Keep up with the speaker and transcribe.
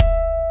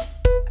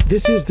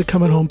This is the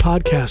Coming Home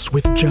Podcast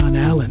with John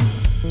Allen.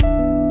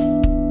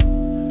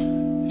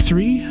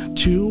 3,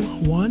 2,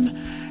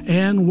 1,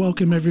 and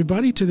welcome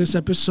everybody to this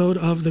episode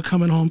of the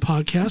Coming Home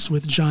Podcast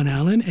with John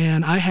Allen.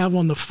 And I have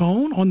on the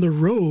phone, on the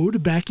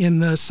road, back in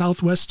the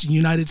Southwest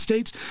United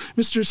States,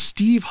 Mr.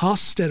 Steve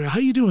Hofstetter. How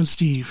you doing,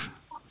 Steve?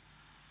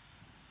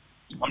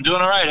 I'm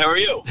doing all right. How are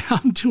you?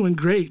 I'm doing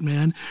great,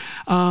 man.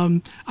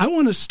 I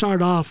want to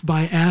start off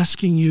by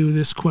asking you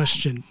this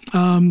question.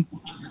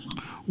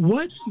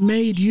 What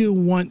made you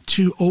want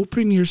to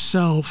open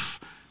yourself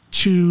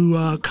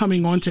to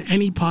coming onto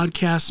any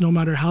podcast, no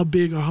matter how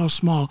big or how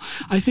small?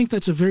 I think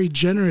that's a very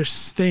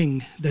generous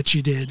thing that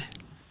you did.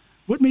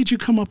 What made you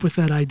come up with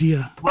that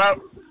idea? Well,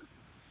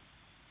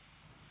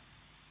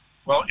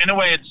 in a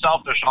way, it's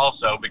selfish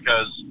also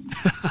because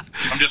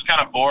I'm just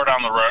kind of bored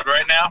on the road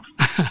right now.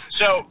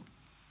 So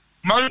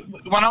when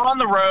I'm on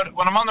the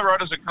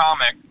road as a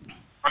comic,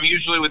 I'm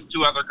usually with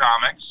two other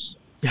comics.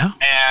 Yeah.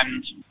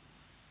 And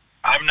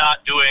I'm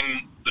not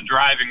doing the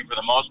driving for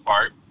the most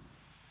part.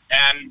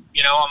 And,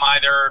 I'm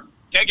either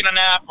taking a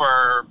nap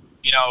or,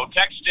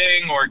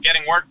 texting or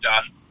getting work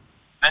done.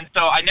 And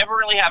so I never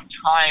really have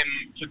time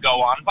to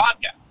go on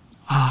podcasts.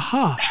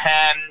 Aha.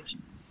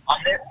 And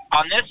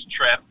on this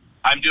trip,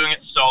 I'm doing it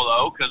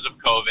solo because of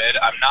COVID.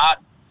 I'm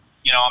not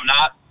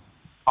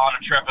on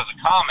a trip as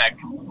a comic.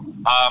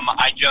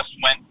 I just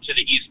went to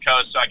the East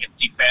Coast so I could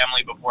see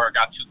family before it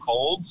got too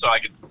cold, so I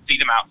could see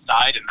them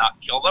outside and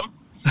not kill them.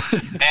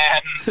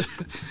 And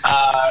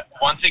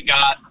once it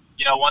got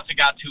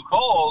too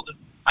cold,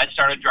 I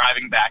started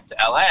driving back to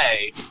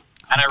LA,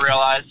 and I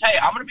realized, hey,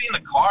 I'm going to be in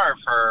the car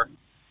for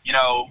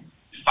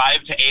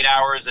 5 to 8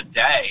 hours a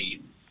day.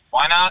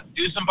 Why not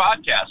do some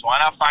podcasts? Why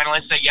not finally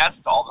say yes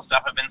to all the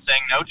stuff I've been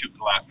saying no to for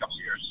the last couple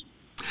of years?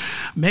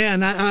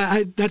 Man,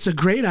 I that's a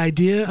great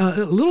idea.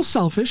 A little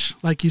selfish,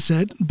 like you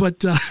said,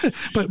 but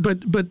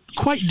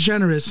quite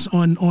generous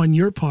on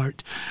your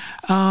part.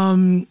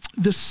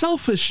 The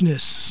selfish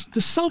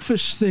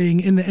thing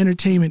in the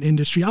entertainment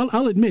industry.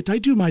 I'll admit, I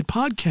do my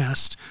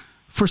podcast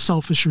for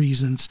selfish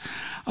reasons.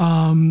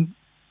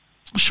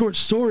 Short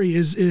story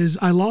is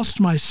I lost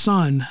my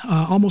son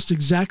almost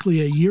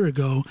exactly a year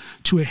ago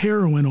to a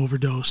heroin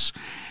overdose,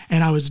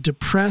 and I was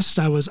depressed.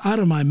 I was out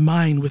of my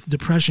mind with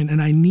depression,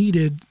 and I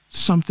needed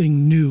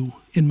something new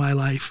in my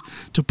life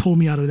to pull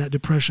me out of that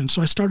depression.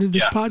 So I started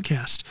this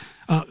podcast.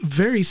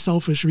 Very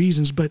selfish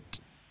reasons, but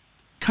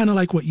kind of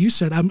like what you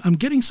said, I'm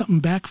getting something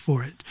back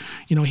for it.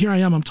 Here I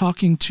am. I'm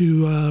talking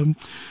to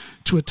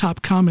a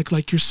top comic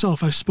like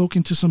yourself. I've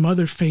spoken to some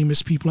other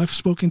famous people. I've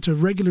spoken to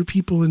regular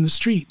people in the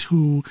street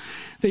who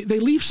they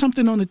leave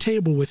something on the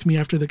table with me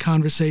after the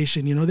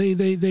conversation.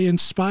 They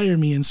inspire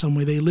me in some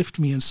way. They lift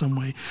me in some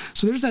way.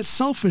 So there's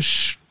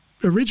that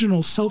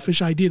original selfish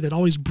idea that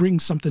always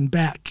brings something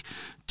back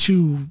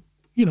to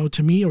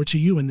me or to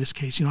you in this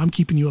case. I'm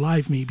keeping you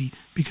alive maybe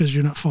because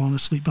you're not falling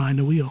asleep behind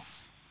the wheel.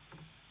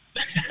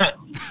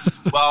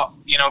 Well,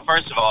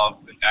 first of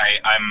all,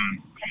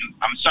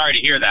 I'm sorry to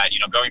hear that.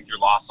 Going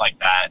through loss like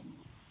that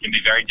can be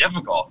very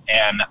difficult.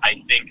 And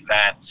I think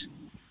that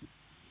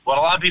what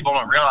a lot of people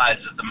don't realize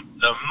is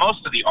the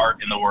most of the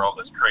art in the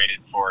world is created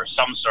for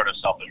some sort of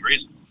selfish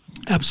reason.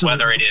 Absolutely.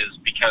 Whether it is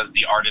because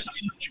the artist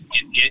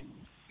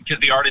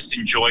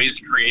enjoys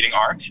creating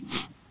art,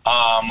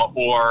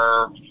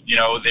 or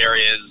there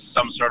is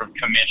some sort of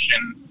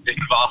commission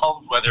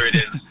involved. Whether it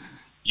is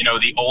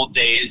the old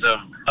days of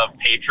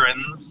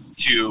patrons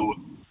to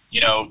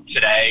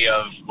today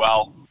of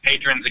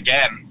patrons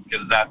again,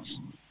 because that's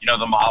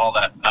the model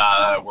that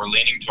we're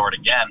leaning toward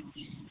again.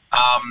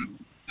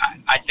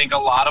 I think a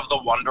lot of the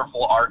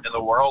wonderful art in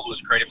the world was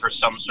created for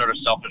some sort of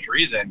selfish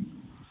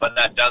reason, but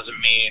that doesn't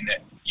mean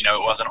it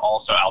wasn't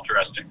also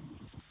altruistic.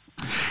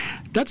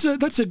 That's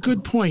a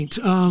good point.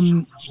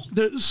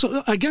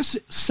 So I guess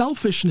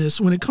selfishness,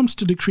 when it comes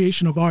to the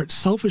creation of art,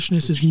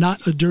 selfishness is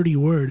not a dirty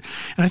word.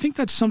 And I think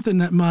that's something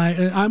that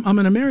I'm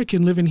an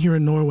American living here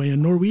in Norway,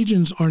 and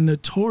Norwegians are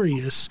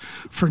notorious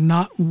for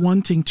not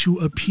wanting to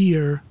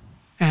appear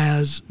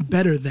as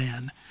better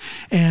than.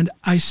 And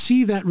I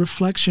see that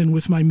reflection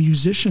with my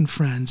musician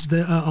friends.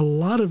 A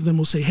lot of them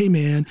will say, hey,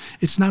 man,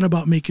 it's not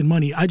about making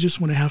money. I just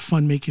want to have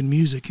fun making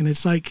music. And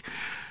it's like,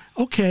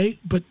 okay,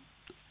 but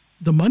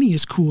the money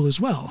is cool as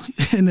well.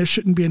 And there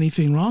shouldn't be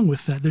anything wrong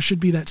with that. There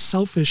should be that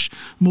selfish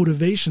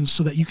motivation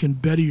so that you can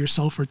better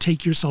yourself or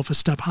take yourself a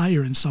step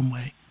higher in some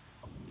way.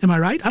 Am I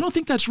right? I don't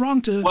think that's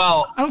wrong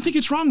I don't think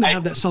it's wrong to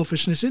have that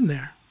selfishness in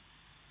there.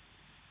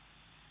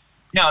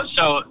 No,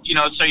 so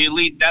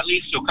that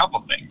leads to a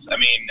couple things. I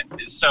mean,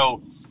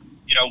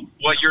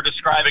 what you're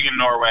describing in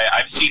Norway,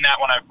 I've seen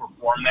that when I've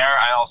performed there.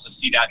 I also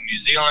see that in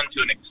New Zealand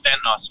to an extent,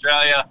 in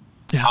Australia.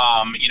 Yeah.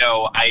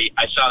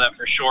 I saw that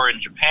for sure in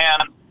Japan.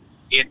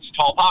 It's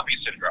tall poppy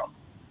syndrome.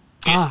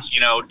 It's,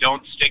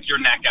 don't stick your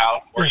neck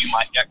out or you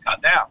might get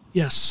cut down.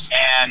 Yes.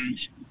 And,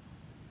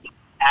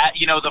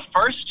 the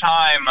first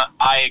time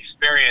I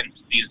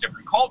experienced these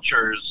different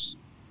cultures,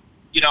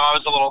 I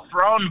was a little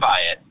thrown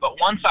by it. But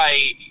once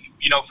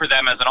for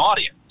them as an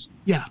audience.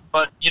 Yeah.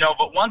 But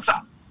once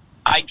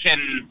I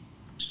can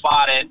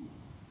spot it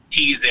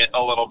tease it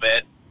a little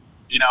bit,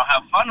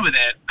 have fun with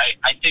it,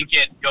 I think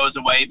it goes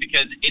away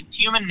because it's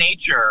human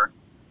nature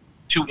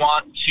to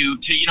want to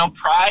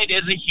pride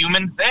is a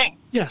human thing.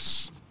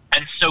 Yes.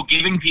 And so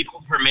giving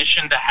people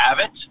permission to have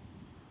it,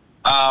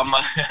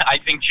 I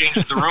think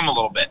changes the room a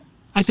little bit.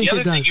 I think it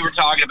does. The other thing you were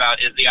talking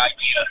about is the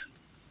idea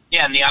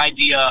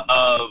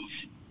of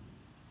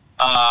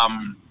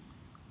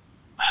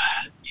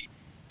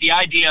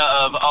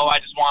I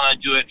just want to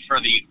do it for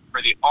the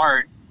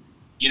art,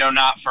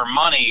 not for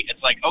money.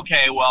 It's like,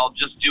 okay, well,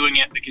 just doing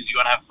it because you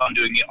want to have fun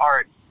doing the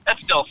art,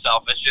 that's still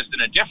selfish, just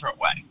in a different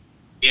way.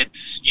 It's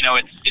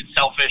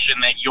selfish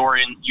in that you're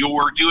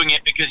doing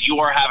it because you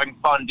are having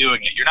fun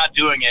doing it. You're not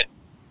doing it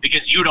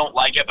because you don't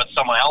like it, but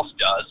someone else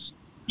does.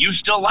 You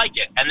still like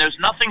it, and there's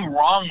nothing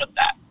wrong with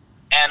that.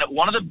 And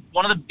one of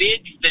the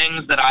big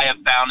things that I have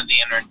found in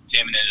the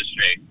entertainment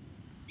industry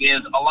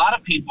is a lot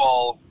of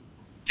people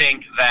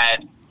think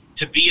that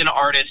to be an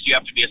artist, you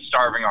have to be a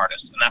starving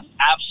artist, and that's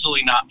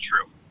absolutely not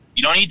true.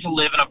 You don't need to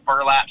live in a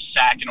burlap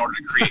sack in order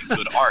to create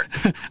good art.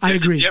 I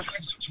agree. There's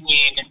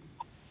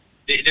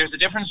a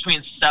difference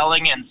between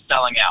selling and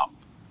selling out.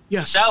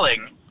 Yes.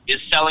 Selling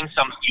is selling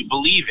something you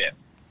believe in.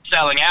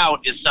 Selling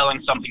out is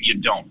selling something you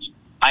don't.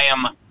 I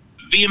am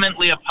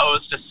vehemently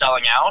opposed to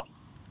selling out,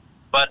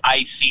 but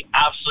I see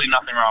absolutely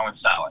nothing wrong with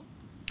selling.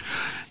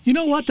 You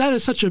know what? That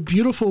is such a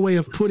beautiful way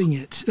of putting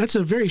it. That's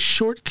a very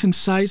short,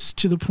 concise,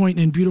 to the point,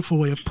 and beautiful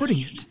way of putting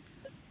it.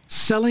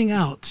 Selling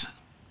out.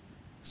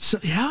 So,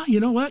 yeah, you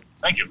know what?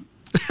 Thank you.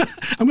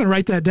 I'm going to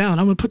write that down.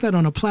 I'm going to put that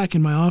on a plaque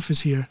in my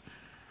office here.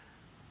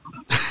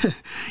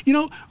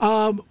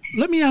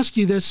 Let me ask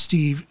you this,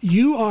 Steve.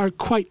 You are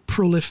quite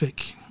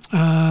prolific,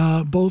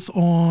 both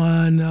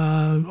on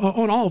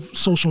all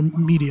social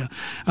media.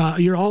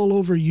 You're all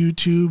over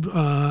YouTube.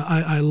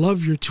 I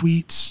love your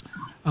tweets.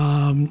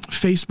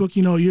 Facebook,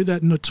 you're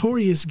that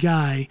notorious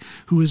guy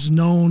who is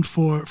known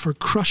for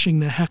crushing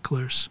the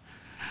hecklers.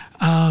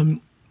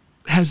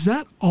 Has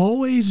that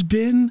always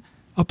been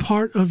a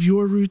part of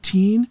your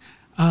routine?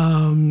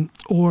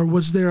 Or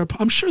was there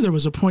I'm sure there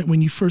was a point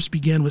when you first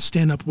began with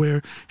stand-up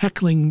where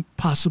heckling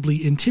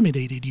possibly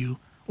intimidated you,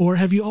 or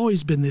have you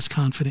always been this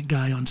confident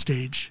guy on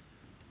stage?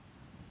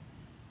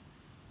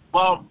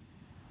 Well,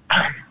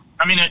 I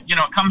mean, it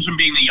comes from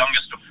being the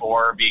youngest of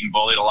four, being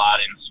bullied a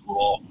lot in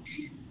school,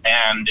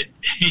 and,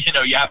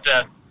 you have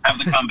to have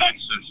the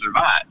comebacks to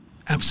survive.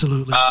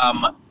 Absolutely.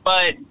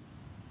 But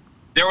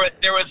there was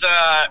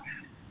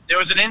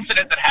an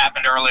incident that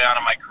happened early on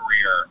in my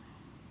career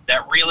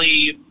that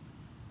really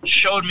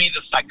showed me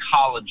the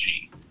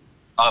psychology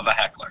of a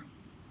heckler.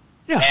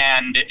 Yeah.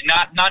 And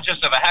not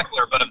just of a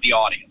heckler, but of the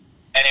audience.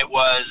 And it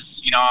was,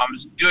 I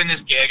was doing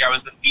this gig. I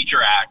was the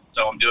feature act,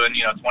 so I'm doing,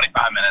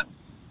 25 minutes.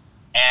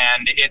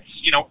 And it's,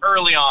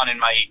 early on in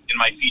my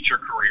feature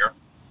career.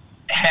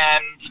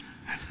 And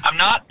I'm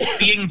not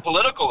being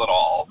political at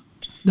all.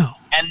 No.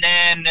 And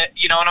then,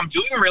 and I'm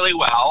doing really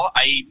well.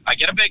 I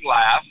get a big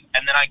laugh,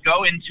 and then I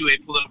go into a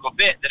political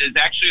bit that is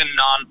actually a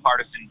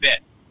nonpartisan bit.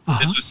 Uh-huh.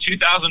 This was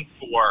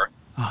 2004.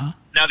 Uh-huh.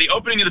 Now, the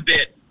opening of the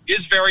bit is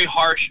very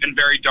harsh and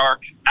very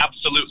dark,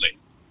 absolutely.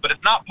 But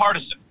it's not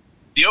partisan.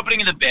 The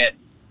opening of the bit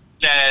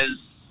says,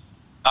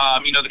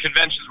 the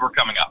conventions were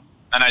coming up.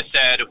 And I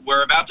said,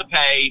 we're about to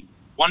pay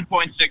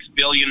 $1.6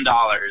 billion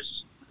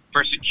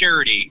for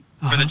security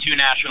for the two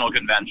national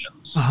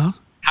conventions. Uh-huh.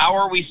 How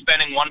are we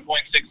spending $1.6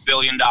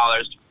 billion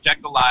to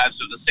protect the lives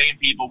of the same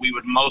people we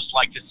would most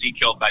like to see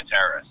killed by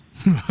terrorists?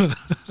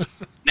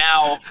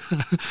 Now,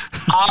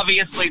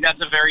 obviously,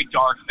 that's a very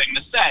dark thing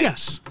to say.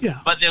 Yes,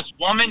 yeah. But this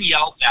woman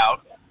yells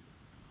out,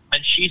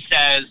 and she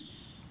says,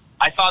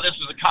 I thought this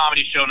was a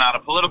comedy show, not a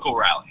political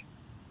rally.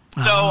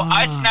 So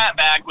I snap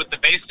back with the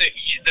basic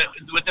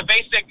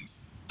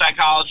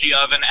psychology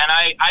of, and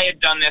I had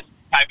done this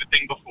type of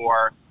thing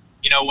before.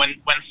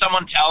 When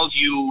someone tells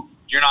you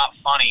you're not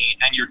funny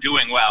and you're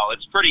doing well,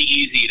 it's pretty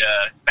easy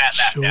to bat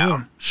that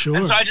down. Sure.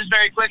 And so I just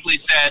very quickly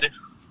said,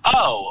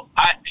 oh,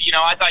 I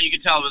thought you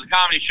could tell it was a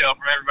comedy show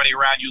from everybody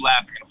around you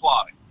laughing and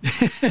applauding.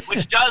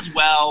 Which does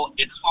well.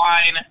 It's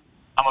fine.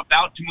 I'm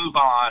about to move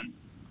on.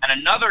 And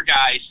another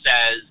guy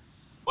says,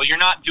 well, you're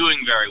not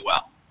doing very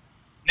well.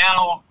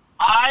 Now,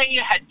 I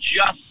had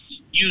just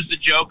used the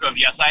joke of,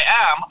 yes, I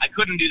am. I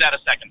couldn't do that a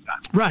second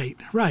time. Right.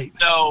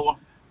 So,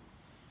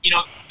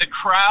 the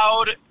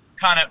crowd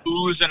kind of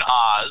oohs and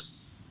ahs.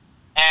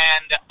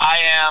 And I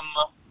am,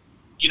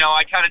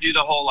 I kind of do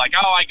the whole like,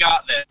 oh, I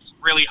got this,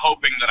 really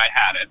hoping that I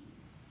had it.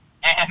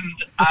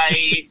 And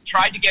I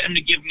tried to get him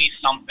to give me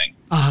something.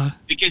 Uh-huh.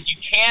 Because you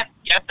can't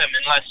get them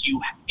unless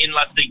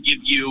they give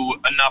you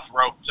enough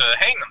rope to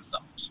hang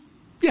themselves.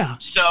 Yeah.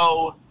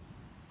 So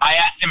I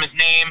asked him his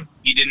name.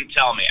 He didn't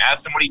tell me. I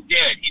asked him what he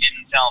did. He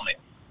didn't tell me.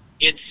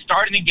 It's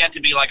starting to get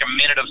to be like a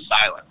minute of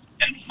silence.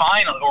 And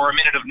finally, or a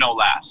minute of no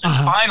laughs.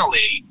 And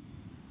finally,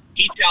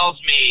 he tells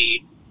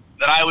me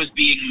that I was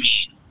being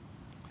mean.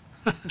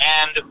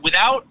 And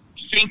without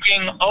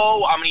thinking,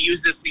 oh, I'm going to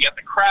use this to get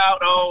the crowd,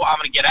 oh, I'm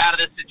going to get out of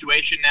this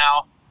situation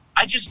now,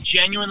 I just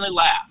genuinely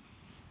laughed.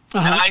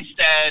 And I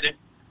said,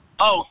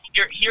 oh,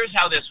 here's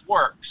how this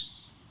works.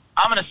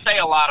 I'm going to say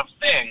a lot of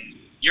things.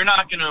 You're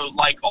not going to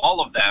like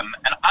all of them,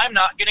 and I'm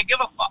not going to give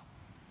a fuck.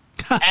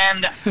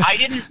 And I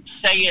didn't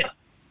say it.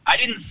 I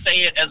didn't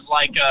say it as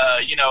like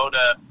to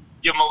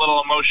give him a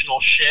little emotional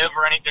shiv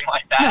or anything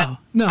like that.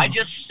 No. I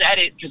just said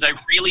it because I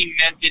really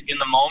meant it in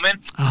the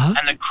moment,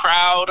 and the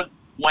crowd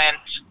went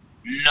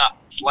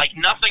nuts, like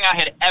nothing I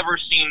had ever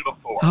seen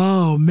before.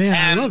 Oh man,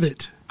 and I love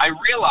it. I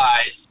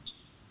realized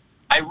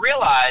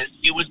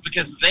it was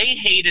because they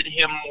hated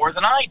him more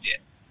than I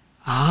did.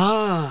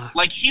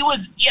 Like he was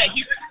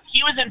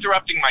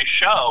interrupting my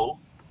show,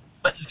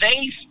 but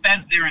they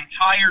spent their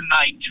entire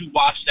night to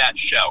watch that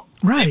show.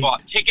 Right. They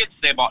bought tickets,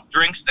 they bought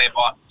drinks, they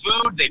bought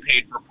food, they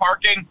paid for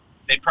parking,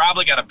 they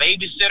probably got a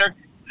babysitter.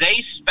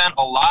 They spent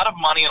a lot of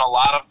money and a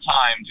lot of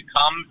time to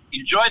come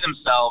enjoy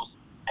themselves,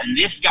 and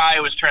this guy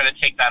was trying to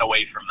take that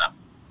away from them.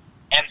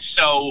 And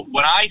so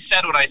when I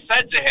said what I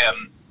said to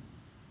him,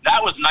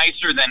 that was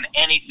nicer than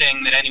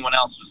anything that anyone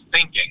else was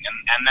thinking.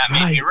 And that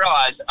made me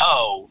realize,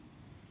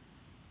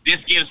 this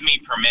gives me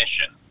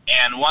permission.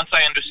 And once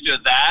I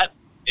understood that,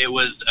 it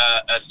was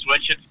a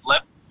switch and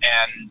flip,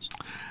 and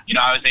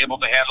I was able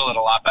to handle it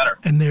a lot better.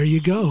 And there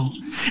you go.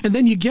 And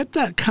then you get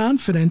that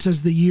confidence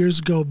as the years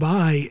go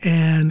by,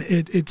 and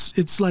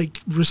it's like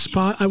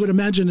I would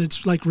imagine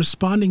it's like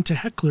responding to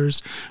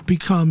hecklers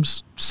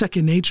becomes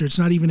second nature. It's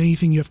not even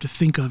anything you have to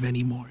think of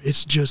anymore.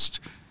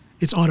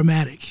 It's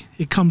automatic.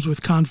 It comes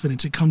with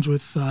confidence. It comes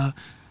with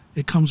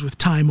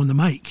time on the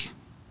mic.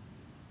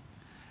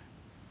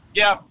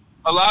 Yeah,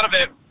 a lot of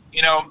it,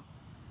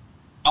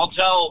 I'll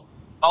tell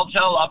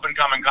up and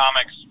coming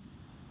comics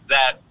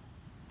that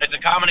it's a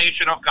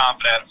combination of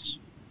confidence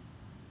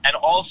and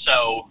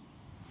also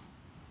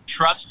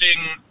trusting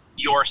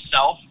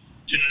yourself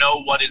to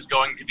know what is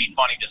going to be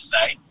funny to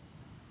say.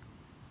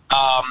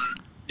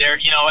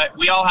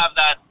 We all have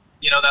that,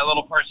 that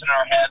little person in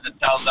our head that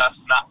tells us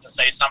not to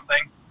say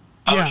something.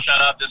 Oh,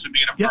 shut up, this would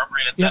be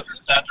inappropriate, et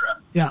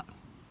cetera. Yeah.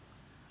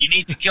 You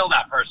need to kill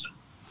that person.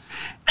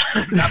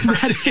 That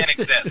person can't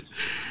exist.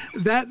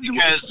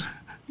 Because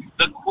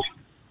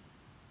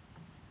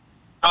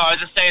I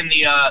was just saying,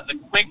 the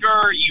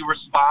quicker you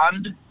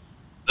respond,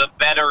 the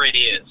better it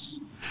is.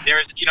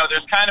 There's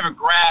kind of a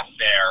graph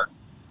there,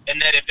 in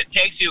that if it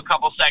takes you a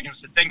couple seconds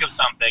to think of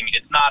something,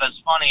 it's not as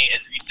funny as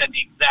if you said the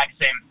exact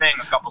same thing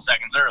a couple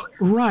seconds earlier.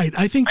 Right.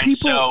 I think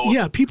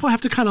people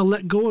have to kind of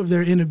let go of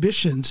their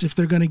inhibitions if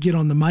they're going to get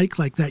on the mic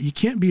like that. You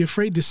can't be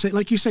afraid to say,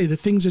 like you say, the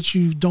things that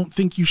you don't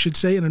think you should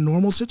say in a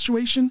normal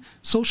situation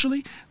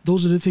socially.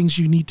 Those are the things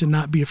you need to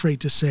not be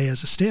afraid to say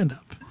as a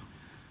stand-up.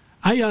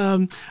 I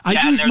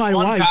use my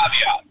wife.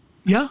 Caveat.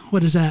 Yeah.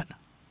 What is that?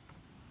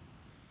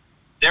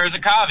 There's a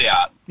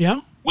caveat.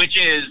 Yeah. Which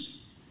is,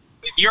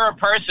 if you're a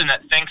person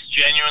that thinks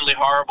genuinely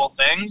horrible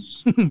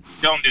things,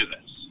 don't do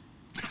this.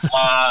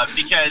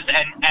 Because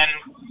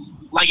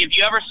like if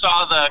you ever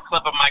saw the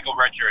clip of Michael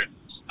Richards,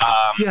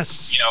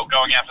 yes,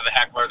 going after the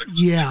heckler, the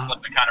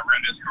clip that kind of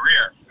ruined his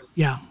career.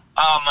 Yeah.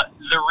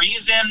 The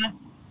reason,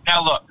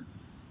 now look,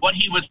 what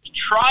he was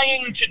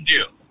trying to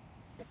do,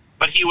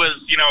 but he was,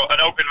 an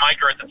open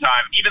micer at the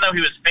time. Even though he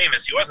was famous,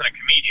 he wasn't a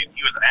comedian.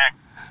 He was an actor.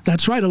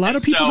 That's right. A lot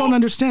of people don't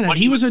understand that.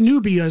 He was a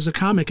newbie as a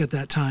comic at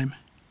that time.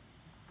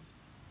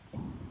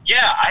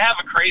 Yeah, I have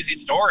a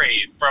crazy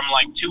story from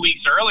like 2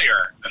 weeks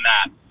earlier than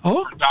that.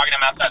 Oh, I'm talking to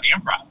him outside the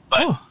Improv.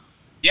 But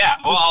yeah,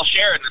 well, I'll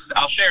share it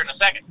in a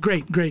second.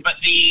 Great. But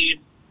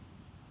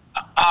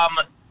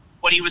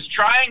what he was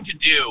trying to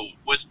do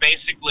was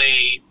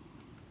basically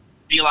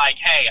be like,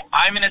 hey,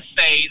 I'm going to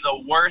say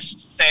the worst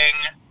thing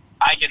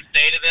I can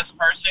say to this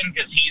person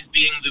because he's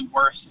being the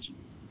worst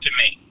to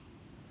me.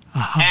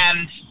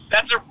 And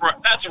that's a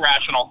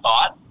rational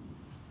thought.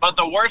 But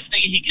the worst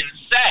thing he can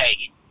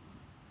say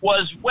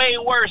was way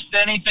worse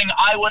than anything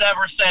I would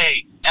ever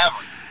say, ever.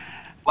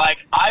 Like,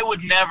 I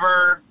would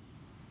never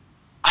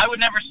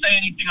say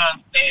anything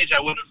on stage I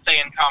wouldn't say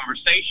in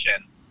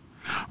conversation.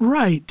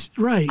 Right.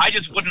 I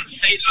just wouldn't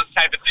say those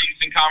type of things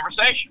in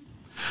conversation.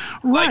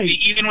 Right.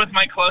 Like, even with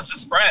my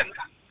closest friends.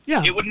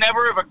 Yeah. It would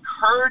never have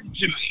occurred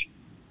to me.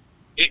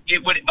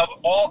 It would,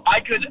 I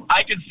could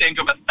think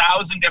of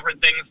 1,000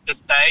 different things to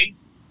say,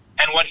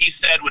 and what he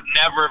said would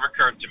never have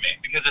occurred to me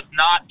because it's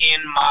not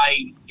in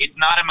my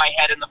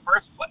head in the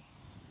first place.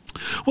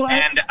 Well,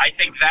 I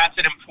think that's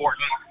an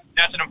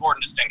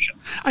important distinction.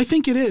 I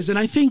think it is, and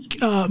I think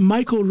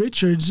Michael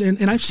Richards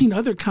and I've seen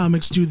other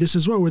comics do this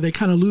as well, where they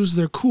kind of lose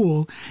their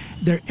cool,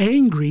 they're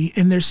angry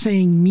and they're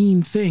saying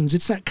mean things.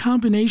 It's that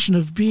combination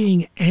of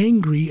being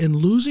angry and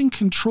losing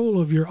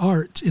control of your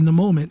art in the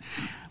moment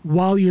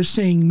while you're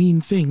saying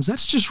mean things.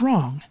 That's just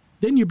wrong.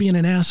 Then you're being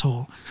an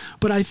asshole.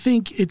 But I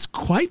think it's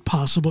quite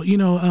possible,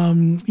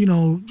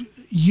 you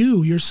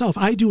yourself,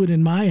 I do it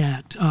in my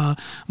act.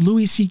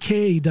 Louis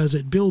C.K. does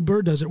it. Bill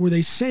Burr does it, where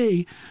they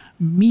say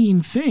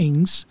mean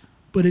things,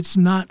 but it's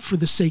not for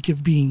the sake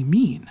of being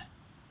mean.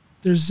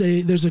 There's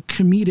a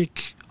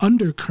comedic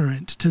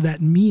undercurrent to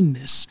that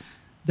meanness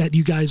that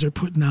you guys are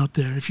putting out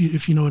there. If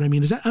you know what I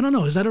mean. Is that, I don't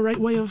know, is that a right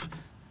way of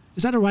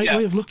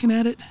way of looking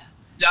at it?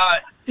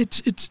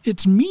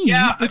 it's mean.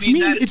 Yeah, it's I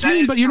mean, mean. It's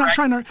mean, but you're not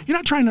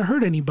correct. trying to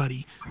hurt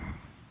anybody.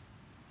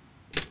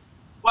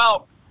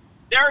 Well,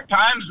 there are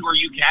times where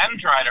you can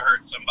try to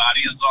hurt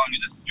somebody as long as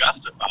it's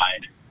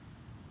justified,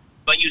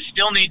 but you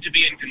still need to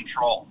be in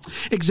control.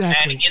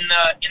 Exactly. And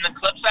in the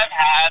clips I've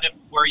had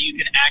where you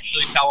can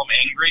actually tell them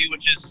angry,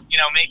 which is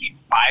maybe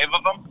 5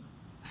 of them,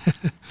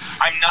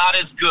 I'm not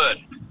as good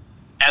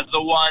as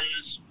the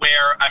ones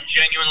where I'm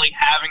genuinely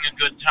having a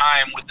good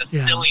time with the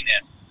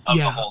silliness of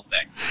the whole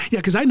thing. Yeah,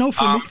 because I know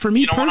for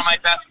me one of my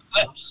best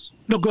clips.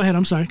 No, go ahead.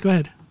 I'm sorry. Go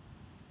ahead.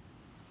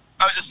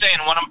 I was just saying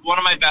one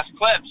of my best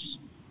clips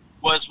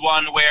was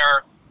one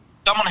where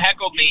someone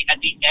heckled me at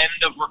the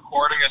end of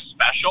recording a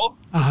special.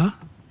 Uh-huh.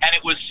 And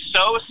it was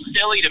so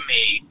silly to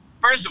me.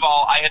 First of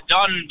all, I had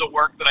done the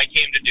work that I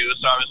came to do,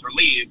 so I was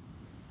relieved.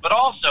 But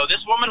also,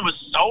 this woman was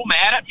so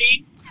mad at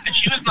me, and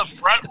she was in the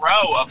front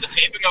row of the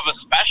taping of a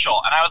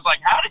special. And I was like,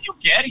 how did you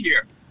get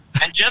here?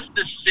 And just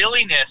the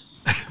silliness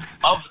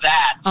of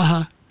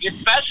that,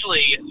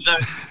 especially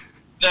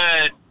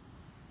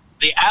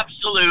the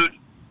absolute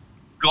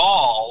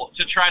gall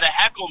to try to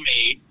heckle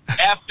me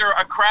after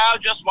a crowd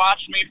just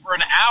watched me for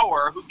an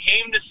hour who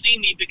came to see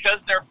me because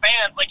they're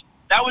fans. Like,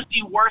 that was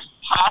the worst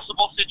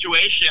possible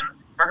situation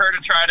for her to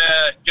try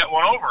to get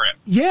one over it.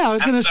 Yeah, I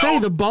was going to say,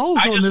 the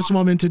balls on this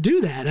woman to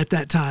do that at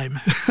that time.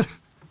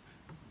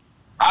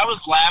 I was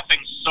laughing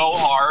so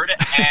hard,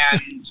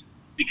 and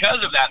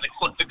because of that, the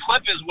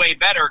clip is way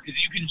better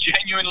because you can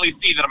genuinely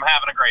see that I'm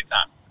having a great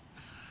time.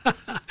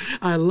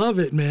 I love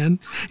it, man.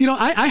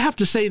 I have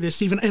to say this,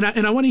 Stephen,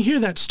 and I want to hear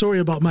that story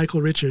about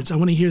Michael Richards. I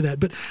want to hear that,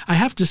 but I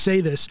have to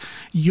say this: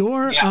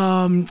 your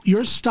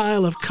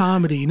style of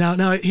comedy.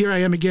 Now here I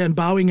am again,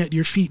 bowing at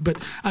your feet. But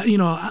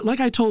like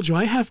I told you,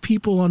 I have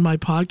people on my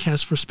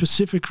podcast for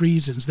specific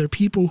reasons. They're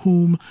people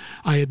whom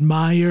I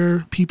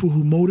admire, people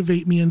who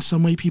motivate me in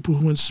some way, people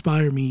who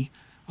inspire me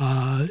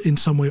in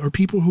some way, or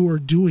people who are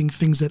doing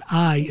things that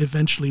I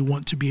eventually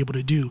want to be able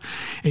to do.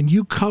 And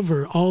you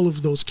cover all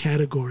of those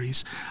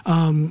categories.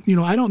 I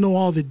don't know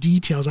all the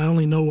details. I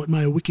only know what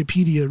my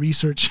Wikipedia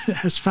research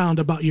has found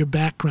about your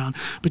background,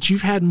 but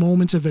you've had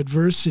moments of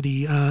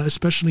adversity,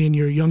 especially in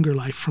your younger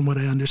life, from what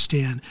I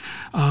understand.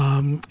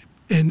 And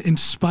in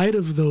spite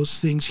of those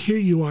things, here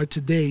you are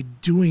today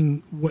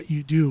doing what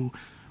you do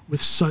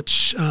with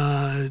such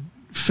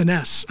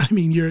finesse. I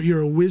mean,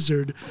 you're a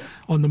wizard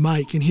on the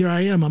mic, and here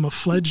I am. I'm a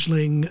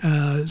fledgling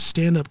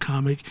stand-up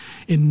comic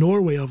in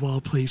Norway, of all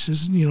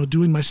places.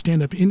 Doing my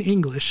stand-up in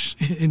English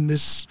in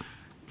this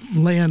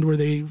land where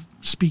they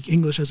speak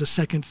English as a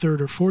second,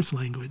 third, or fourth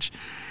language.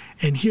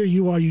 And here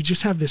you are. You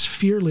just have this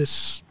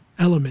fearless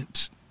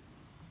element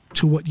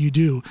to what you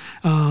do.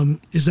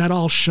 Is that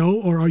all show,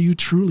 or are you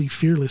truly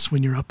fearless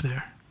when you're up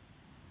there?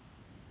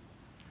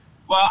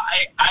 Well,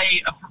 I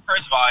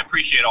first of all, I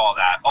appreciate all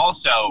that.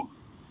 Also,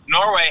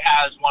 Norway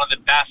has one of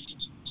the best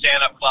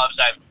stand-up clubs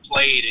I've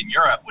played in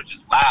Europe, which is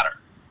Ladder.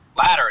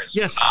 Ladder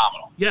is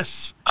phenomenal.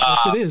 Yes,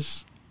 it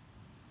is.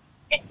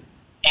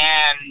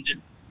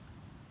 And,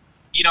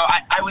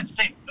 I would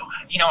say,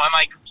 am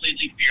I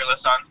completely fearless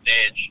on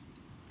stage?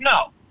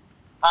 No.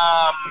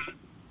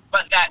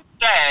 But that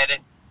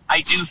said,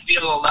 I do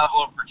feel a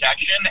level of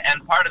protection,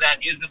 and part of that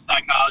is the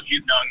psychology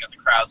of knowing that the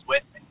crowd's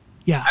with me.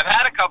 Yeah. I've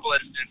had a couple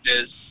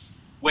instances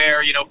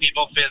where,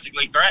 people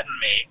physically threaten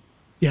me.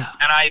 Yeah.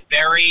 And I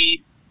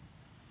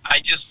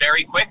just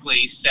very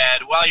quickly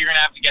said, well, you're going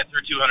to have to get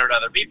through 200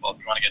 other people if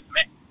you want to get to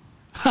me.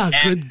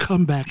 Good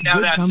comeback. Now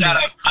that said,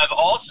 I've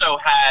also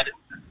had,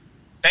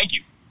 thank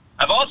you.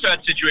 I've also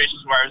had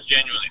situations where I was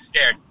genuinely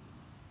scared.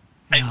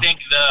 Yeah. I think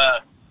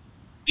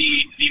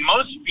the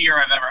most fear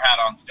I've ever had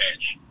on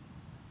stage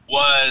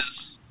was,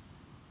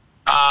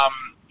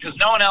 because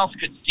no one else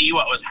could see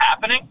what was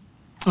happening.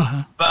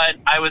 Uh-huh. But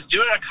I was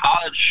doing a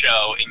college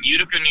show in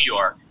Utica, New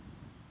York,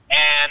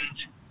 and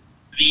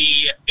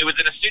it was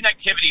in a student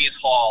activities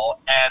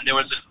hall, and there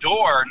was a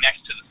door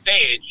next to the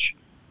stage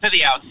to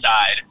the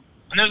outside,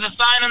 and there was a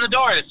sign on the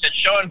door that said,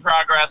 show in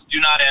progress, do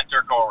not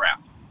enter, go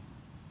around.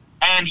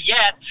 And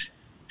yet,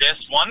 this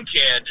one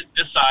kid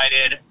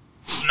decided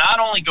to not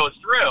only go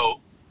through,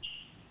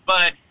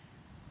 but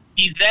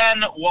he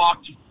then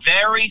walked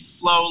very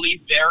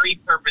slowly, very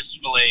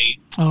purposefully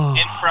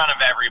in front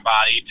of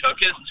everybody, took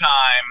his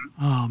time.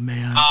 Oh,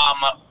 man.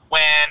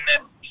 When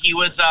he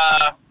was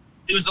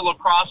a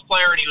lacrosse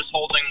player, and he was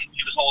holding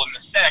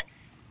the stick,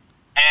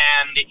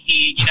 and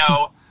he,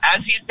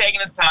 as he's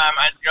taking his time,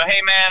 I just go,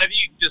 hey man, if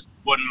you just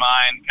wouldn't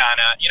mind, kind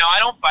of, I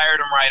don't fire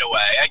him right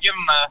away. I give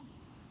him a,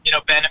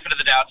 benefit of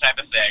the doubt type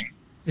of thing.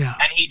 Yeah.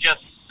 And he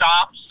just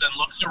stops and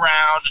looks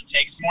around and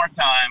takes more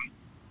time.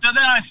 So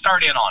then I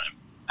start in on him,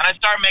 and I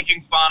start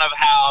making fun of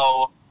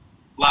how,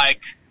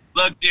 like,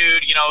 look,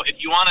 dude,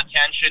 if you want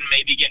attention,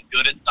 maybe get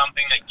good at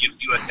something that gives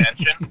you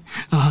attention.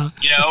 Uh-huh.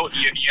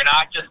 You're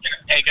not just going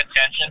to take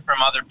attention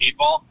from other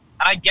people.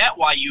 And I get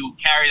why you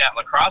carry that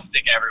lacrosse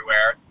stick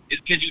everywhere, is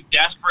because you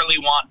desperately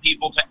want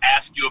people to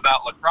ask you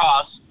about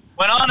lacrosse,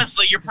 when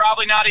honestly, you're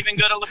probably not even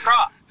good at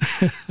lacrosse.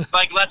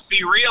 Like, let's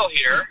be real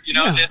here.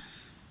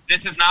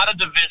 This is not a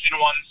Division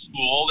I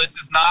school. This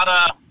is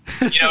not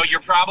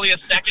you're probably a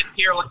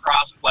second-tier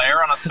lacrosse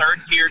player on a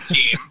third-tier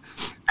team,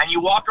 and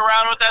you walk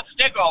around with that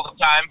stick all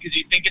the time because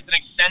you think it's an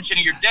extension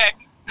of your dick,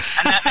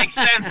 and that makes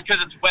sense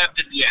because it's webbed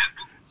at the end.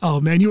 Oh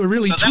man, you were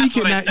really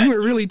tweaking that. You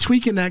were really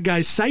tweaking that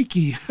guy's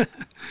psyche.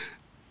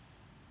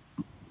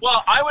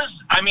 Well, I was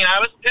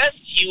pissed.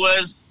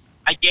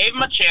 I gave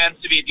him a chance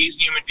to be a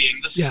decent human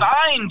being. The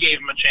sign gave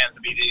him a chance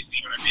to be a decent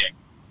human being.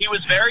 He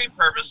was very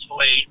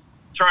purposefully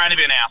trying to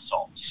be an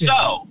asshole. Yeah.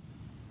 So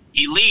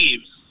he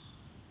leaves.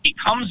 He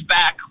comes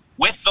back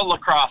with the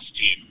lacrosse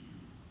team,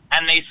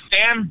 and they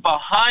stand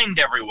behind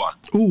everyone.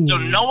 Ooh. So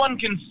no one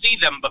can see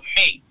them but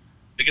me.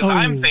 Because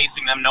I'm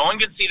facing them, no one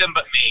can see them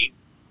but me.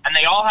 And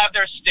they all have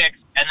their sticks,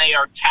 and they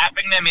are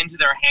tapping them into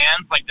their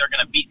hands like they're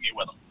going to beat me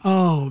with them.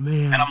 Oh,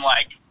 man. And I'm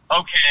like,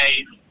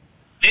 okay,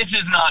 this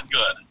is not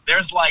good.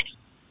 There's like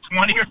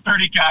 20 or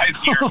 30 guys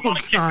here who want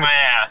to kick my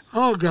ass.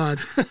 Oh, God.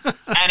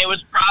 And it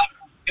was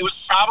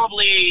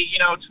probably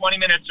 20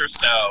 minutes or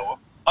so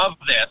of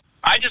this.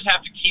 I just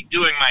have to keep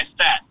doing my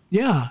set.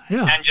 Yeah.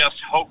 And just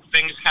hope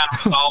things kind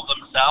of resolve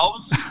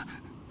themselves.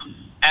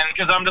 And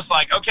because I'm just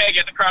like, okay,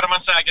 get the crowd on my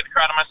side, get the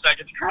crowd on my side,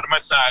 get the crowd on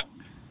my side.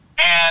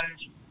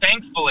 And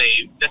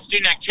thankfully, the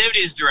student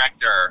activities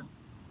director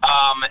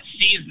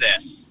sees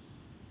this.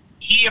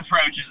 He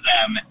approaches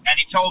them, and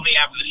he told me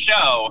after the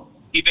show,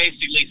 he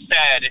basically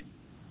said,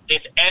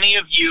 if any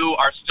of you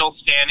are still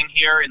standing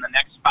here in the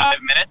next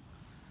 5 minutes,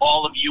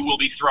 all of you will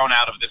be thrown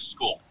out of this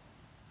school.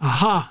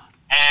 Aha.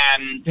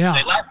 And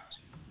they left.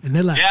 And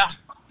they left. Yeah,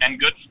 and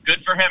good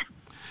for him.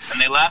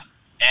 And they left,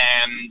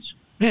 and...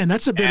 Man,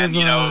 that's a bit of it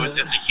was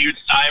just a huge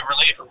sigh of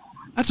relief.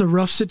 That's a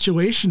rough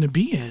situation to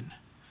be in.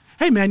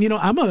 Hey, man,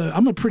 I'm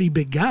a pretty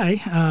big guy,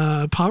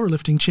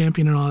 powerlifting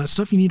champion and all that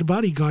stuff. You need a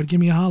bodyguard,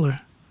 give me a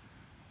holler.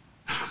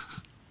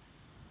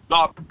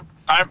 Well,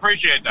 I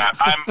appreciate that.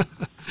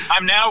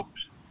 I'm now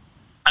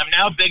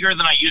bigger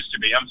than I used to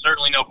be. I'm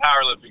certainly no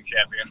powerlifting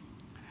champion,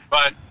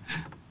 but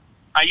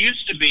I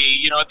used to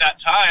be. At that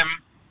time,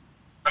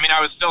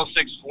 I was still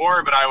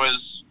 6'4", but I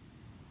was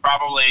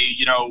probably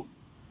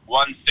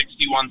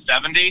 160,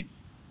 170,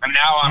 and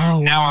now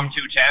I'm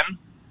 210.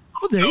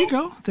 Well, there you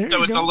go.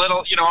 So it's a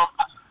little,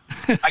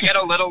 I get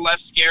a little less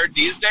scared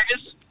these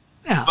days.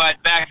 Yeah.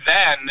 But back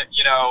then,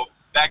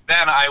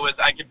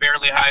 I could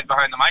barely hide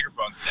behind the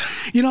microphone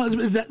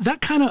stand.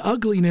 That kind of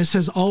ugliness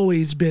has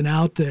always been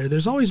out there.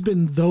 There's always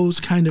been those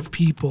kind of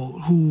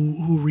people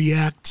who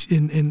react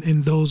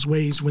in those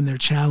ways when they're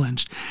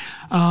challenged.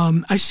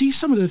 I see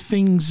some of the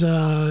things,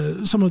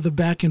 some of the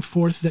back and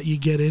forth that you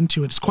get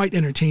into. It's quite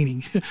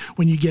entertaining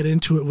when you get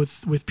into it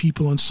with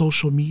people on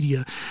social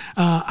media.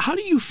 How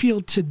do you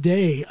feel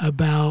today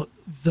about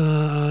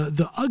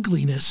the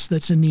ugliness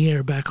that's in the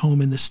air back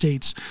home in the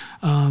States?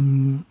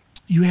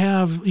 You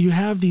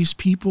have these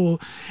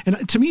people,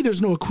 and to me,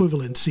 there's no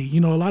equivalency.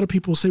 A lot of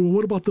people say, well,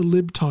 what about the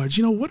libtards?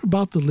 What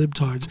about the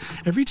libtards?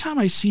 Every time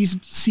I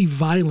see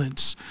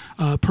violence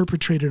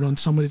perpetrated on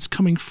someone, it's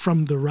coming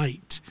from the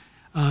right.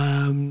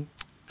 Are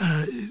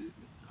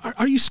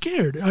you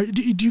scared?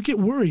 Do you get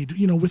worried,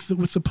 with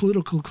the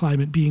political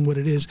climate being what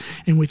it is,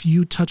 and with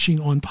you touching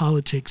on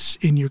politics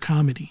in your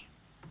comedy?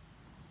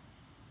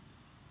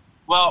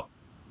 Well,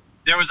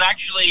 there was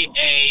actually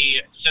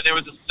a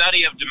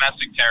study of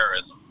domestic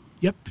terrorism.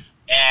 Yep.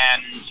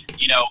 And,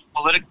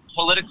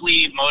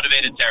 politically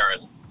motivated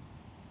terrorism.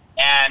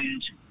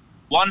 And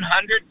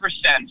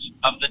 100%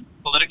 of the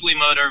politically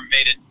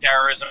motivated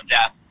terrorism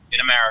deaths in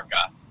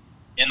America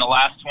in the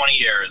last 20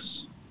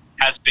 years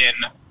has been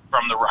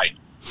from the right.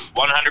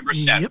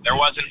 100%. Yep. There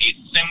wasn't a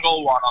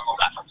single one on the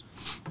left.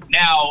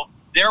 Now,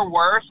 there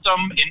were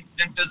some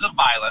instances of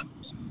violence,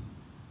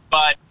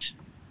 but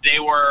they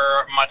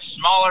were much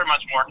smaller,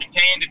 much more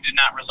contained, and did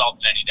not result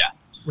in any deaths.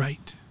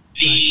 Right.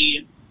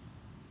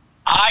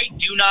 I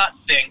do not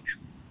think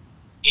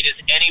it is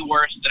any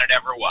worse than it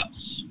ever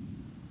was.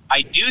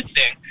 I do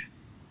think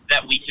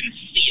that we can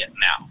see it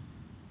now.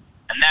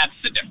 And that's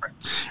the difference.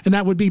 And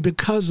that would be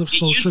because of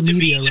social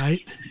media,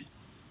 right?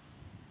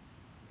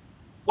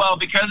 Well,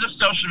 because of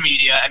social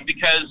media and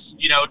because,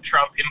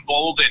 Trump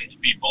emboldened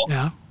people.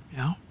 Yeah.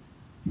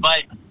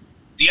 But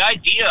the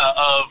idea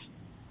of,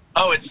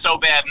 it's so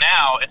bad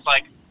now, it's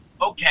like,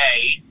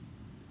 okay,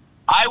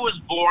 I was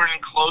born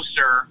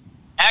closer.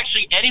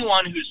 Actually,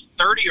 anyone who's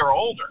 30 or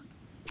older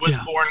was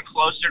born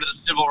closer to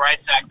the Civil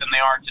Rights Act than they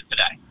are to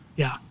today.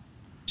 Yeah.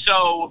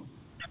 So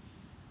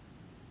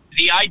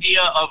the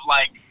idea of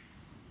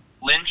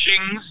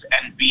lynchings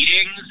and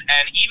beatings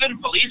and even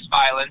police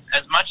violence,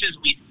 as much as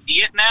we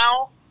see it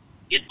now,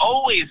 it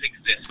always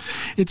existed.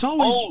 It's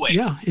always.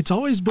 Yeah, it's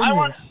always been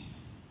there.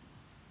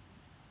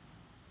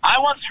 I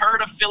once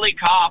heard a Philly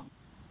cop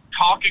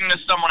talking to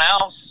someone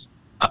else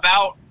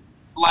about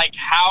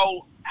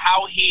how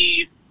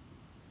he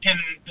can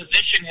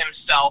position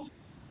himself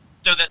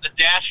so that the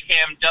dash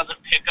cam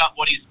doesn't pick up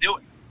what he's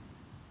doing.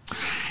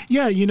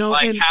 Yeah,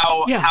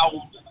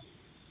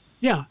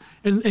 Yeah,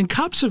 and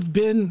cops have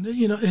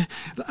been,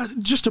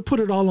 just to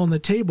put it all on the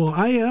table,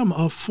 I am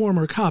a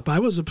former cop. I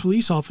was a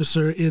police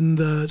officer in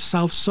the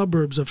south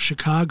suburbs of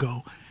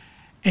Chicago,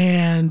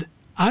 and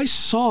I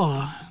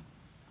saw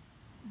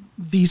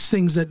these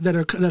things that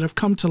have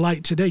come to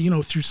light today,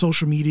 through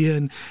social media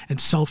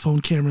and cell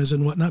phone cameras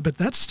and whatnot. But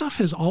that stuff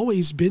has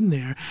always been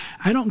there.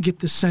 I don't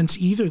get the sense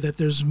either that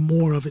there's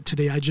more of it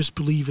today. I just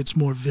believe it's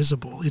more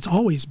visible. It's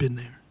always been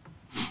there.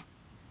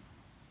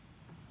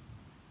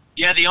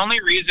 Yeah, the only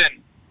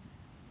reason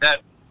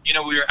that, we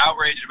were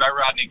outraged about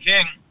Rodney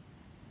King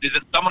is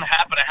that someone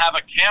happened to have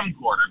a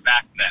camcorder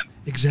back then.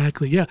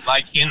 Exactly, yeah.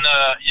 Like in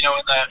the, in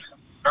the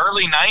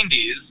early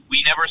 90s,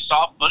 we never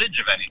saw footage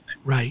of anything.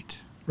 Right.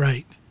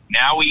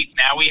 Now we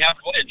have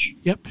footage.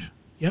 Yep.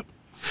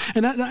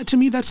 And that, to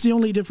me, that's the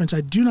only difference.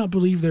 I do not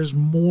believe there's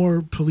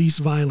more police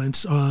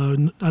violence. I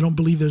don't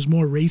believe there's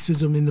more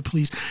racism in the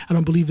police. I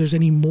don't believe there's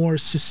any more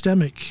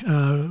systemic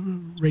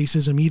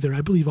racism either.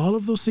 I believe all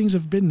of those things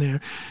have been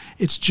there.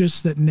 It's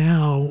just that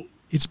now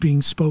it's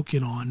being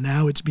spoken on.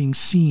 Now it's being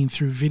seen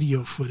through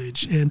video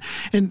footage. And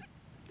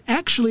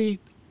actually,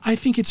 I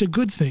think it's a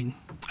good thing.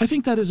 I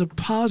think that is a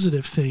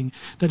positive thing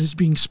that is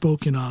being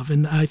spoken of.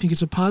 And I think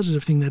it's a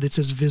positive thing that it's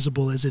as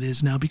visible as it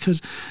is now,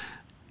 because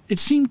it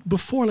seemed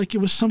before like it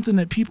was something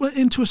that people,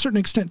 and to a certain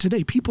extent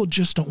today, people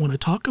just don't want to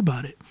talk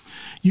about it.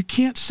 You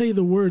can't say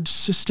the word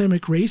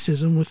systemic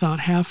racism without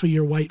half of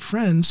your white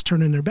friends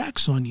turning their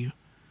backs on you.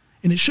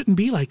 And it shouldn't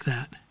be like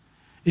that.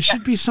 It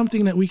should be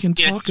something that we can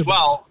talk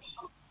about.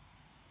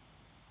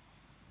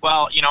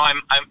 Well,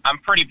 I'm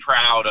pretty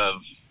proud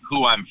of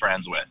who I'm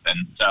friends with, and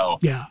so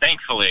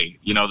thankfully,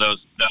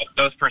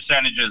 those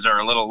percentages are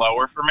a little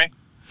lower for me.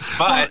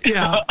 But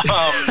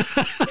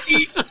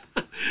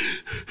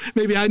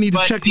maybe I need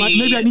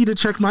to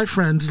check my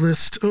friends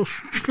list. Oh,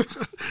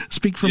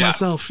 speak for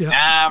myself. Yeah.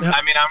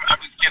 I mean,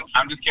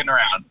 I'm just kidding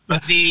around.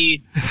 But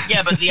the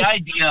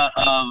idea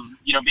of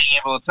being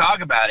able to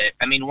talk about it.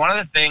 I mean, one of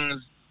the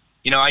things,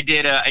 I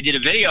did a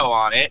video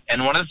on it,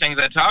 and one of the things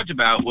I talked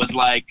about was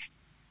like,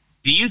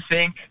 do you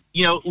think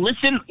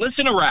listen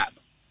to rap.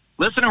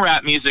 Listen to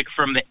rap music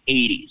from the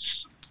 80s.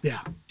 Yeah.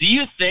 Do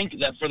you think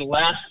that for the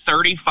last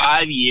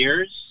 35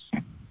 years,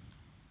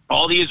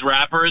 all these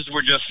rappers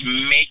were just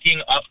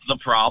making up the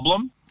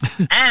problem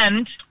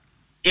and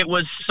it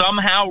was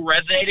somehow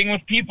resonating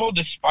with people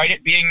despite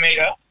it being made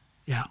up?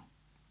 Yeah.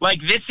 Like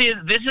this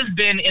has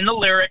been in the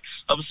lyrics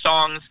of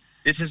songs.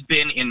 This has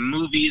been in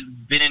movies,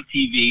 been in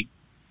TV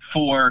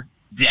for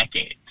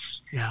decades.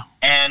 Yeah.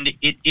 And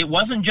it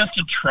wasn't just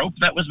a trope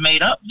that was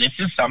made up. This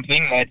is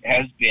something that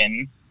has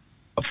been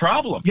a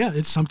problem. Yeah,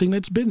 it's something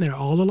that's been there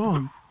all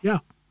along. Yeah,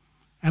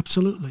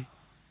 absolutely.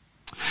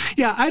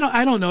 Yeah, I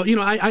don't know.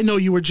 I know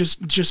you were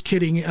just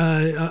kidding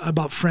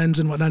about friends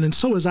and whatnot, and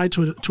so was I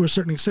to a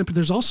certain extent. But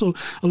there's also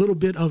a little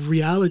bit of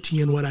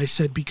reality in what I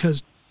said,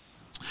 because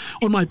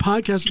on my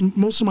podcast,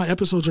 most of my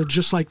episodes are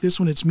just like this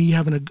one. It's me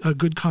having a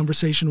good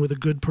conversation with a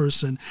good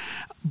person.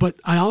 But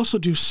I also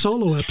do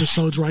solo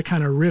episodes where I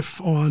kind of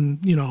riff on,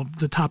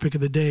 the topic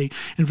of the day.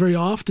 And very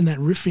often that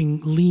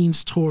riffing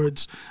leans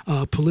towards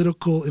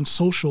political and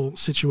social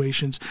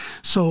situations.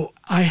 So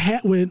I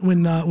had,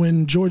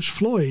 when George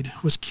Floyd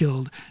was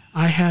killed,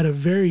 I had a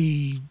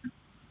very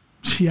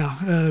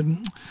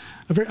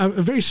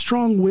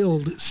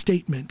strong-willed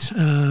statement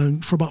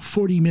for about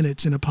 40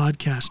 minutes in a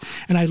podcast,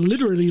 and I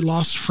literally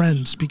lost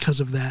friends because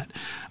of that.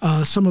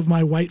 Some of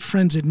my white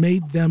friends, it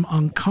made them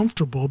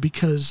uncomfortable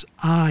because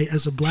I,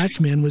 as a black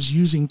man, was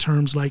using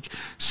terms like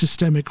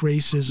systemic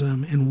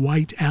racism and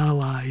white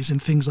allies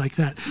and things like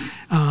that.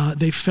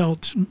 They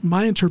felt,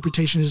 my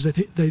interpretation is that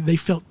they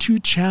felt too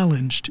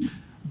challenged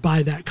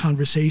by that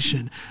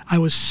conversation. I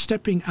was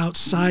stepping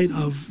outside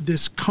of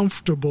this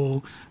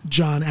comfortable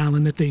John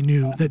Allen that they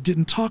knew, that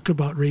didn't talk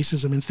about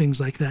racism and things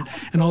like that.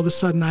 And all of a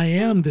sudden I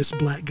am this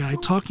black guy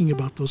talking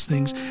about those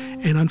things.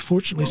 And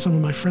unfortunately, some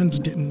of my friends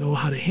didn't know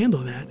how to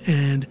handle that.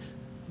 And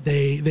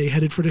they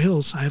headed for the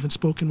hills. I haven't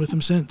spoken with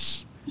them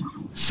since.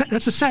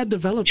 That's a sad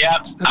development. Yeah,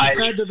 that's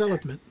a sad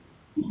development.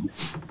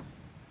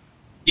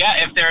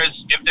 Yeah, if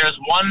there's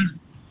one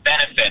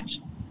benefit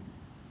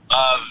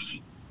of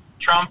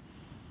Trump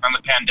from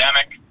the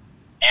pandemic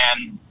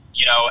and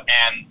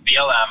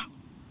BLM,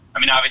 I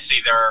mean,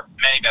 obviously there are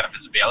many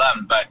benefits of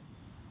BLM, but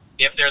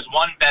if there's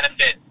one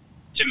benefit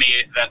to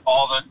me that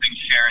all those things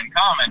share in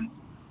common,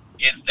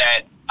 is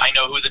that I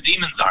know who the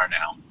demons are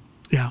now.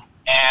 Yeah.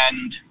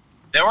 And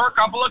there were a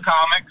couple of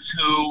comics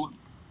who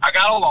I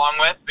got along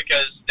with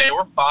because they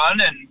were fun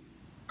and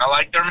I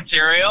liked their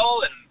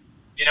material, and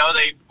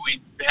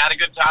we had a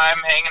good time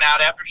hanging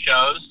out after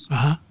shows.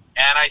 Uh-huh.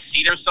 And I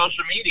see their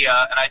social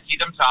media, and I see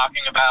them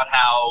talking about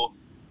how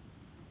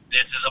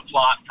this is a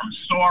plot from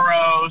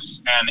Soros,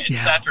 and et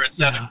cetera, et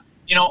cetera.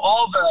 Yeah.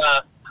 All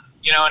the,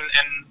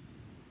 and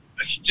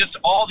just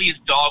all these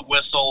dog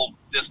whistle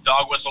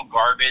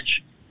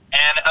garbage.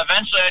 And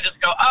eventually I just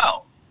go,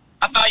 oh,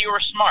 I thought you were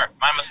smart.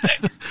 My mistake.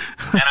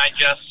 And I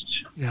just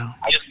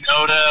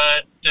know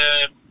to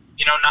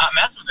not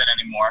mess with it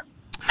anymore.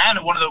 And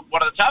one of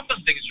the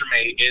toughest things for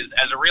me is,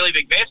 as a really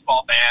big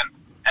baseball fan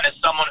and as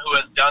someone who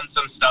has done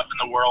some stuff in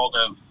the world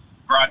of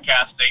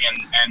broadcasting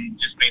and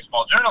just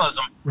baseball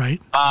journalism, right?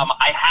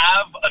 I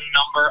have a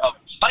number of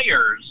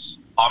players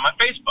on my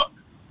Facebook.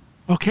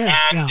 Okay.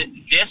 And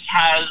this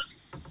has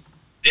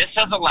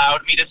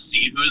allowed me to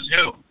see who's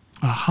who.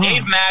 Uh-huh.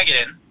 Dave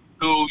Magadan,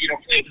 who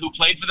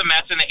played for the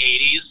Mets in the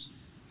 80s,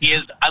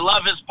 I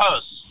love his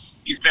posts.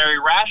 He's very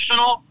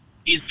rational.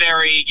 He's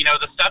very,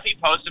 the stuff he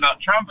posts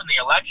about Trump and the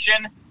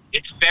election,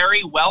 it's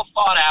very well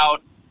thought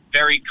out,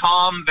 very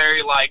calm,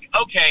 very like,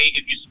 okay,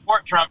 if you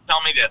support Trump,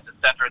 tell me this, et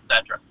cetera, et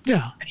cetera.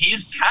 Yeah. And he's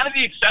kind of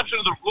the exception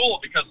to the rule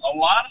because a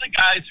lot of the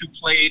guys who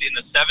played in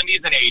the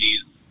 70s and 80s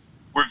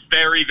were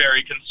very,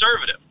 very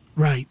conservative.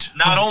 Right.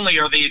 Not only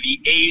are they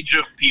the age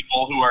of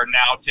people who are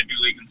now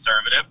typically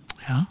conservative,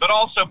 but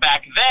also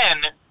back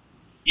then,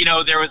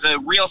 there was a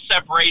real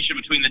separation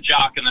between the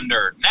jock and the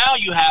nerd. Now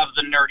you have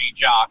the nerdy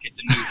jock.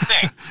 It's a new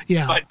thing.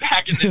 Yeah. But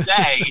back in the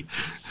day,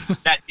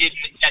 that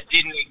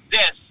didn't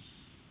exist.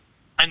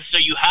 And so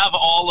you have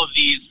all of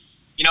these,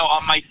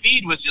 on my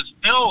feed was just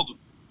filled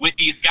with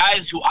these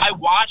guys who I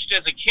watched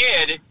as a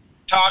kid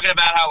talking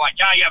about how, like,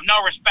 you have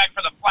no respect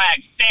for the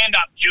flag, stand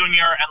up,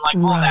 Junior, and, like,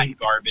 all that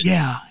garbage.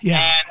 Yeah.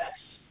 And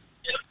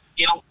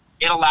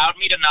it allowed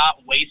me to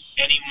not waste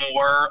any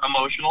more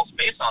emotional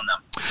space on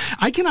them.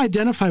 I can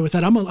identify with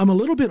that. I'm a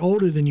little bit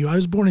older than you. I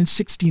was born in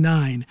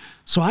 '69,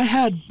 so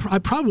I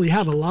probably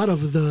have a lot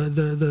of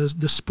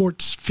the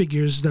sports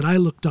figures that I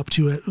looked up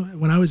to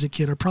when I was a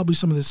kid are probably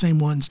some of the same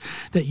ones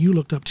that you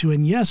looked up to.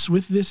 And yes,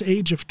 with this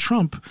age of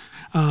Trump,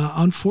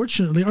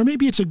 unfortunately, or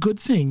maybe it's a good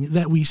thing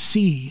that we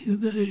see,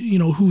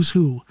 who's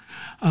who.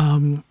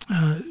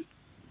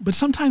 But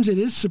sometimes it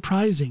is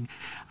surprising.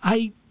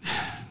 I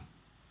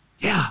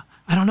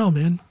don't know,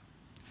 man.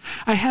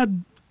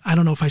 I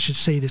don't know if I should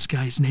say this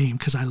guy's name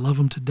because I love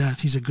him to death.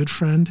 He's a good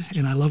friend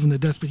and I love him to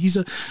death, but he's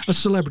a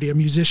celebrity, a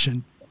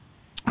musician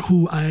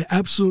who I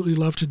absolutely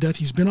love to death.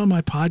 He's been on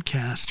my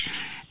podcast,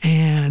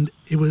 and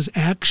it was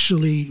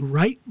actually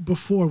right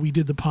before we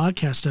did the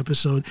podcast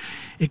episode,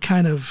 it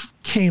kind of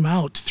came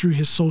out through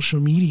his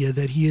social media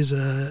that he is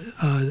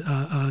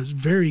a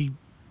very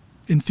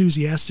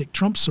enthusiastic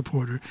Trump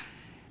supporter.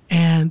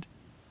 And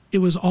it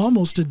was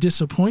almost a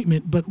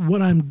disappointment, but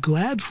what I'm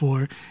glad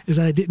for is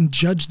that I didn't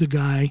judge the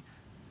guy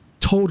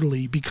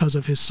totally because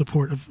of his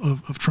support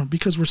of Trump,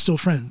 because we're still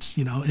friends,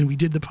 and we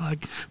did the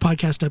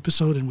podcast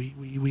episode, and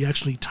we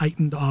actually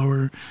tightened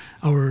our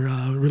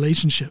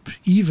relationship,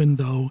 even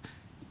though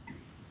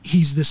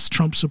he's this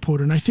Trump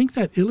supporter. And I think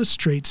that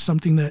illustrates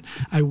something that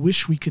I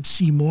wish we could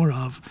see more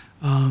of,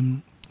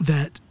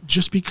 that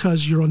just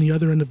because you're on the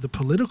other end of the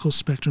political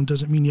spectrum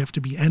doesn't mean you have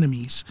to be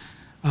enemies.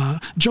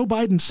 Joe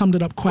Biden summed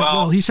it up quite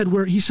well. He said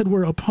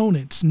we're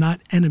opponents,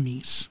 not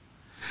enemies.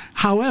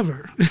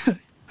 However,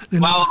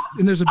 and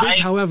there's a big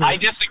however. I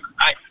disagree.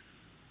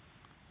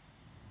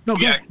 Go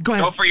ahead.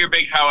 Go for your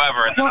big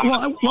however. And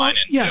I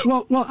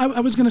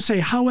was going to say,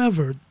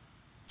 however,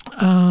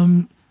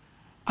 I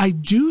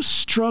do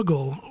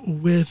struggle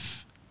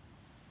with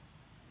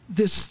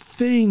this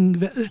thing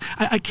that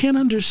I can't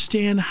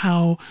understand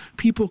how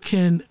people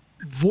can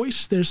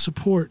voice their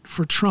support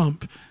for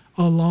Trump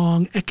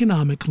along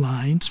economic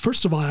lines.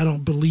 First of all, I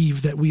don't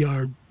believe that we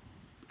are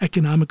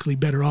economically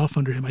better off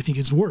under him. I think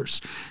it's worse.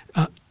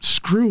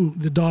 Screw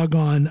the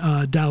doggone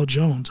Dow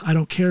Jones. I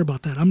don't care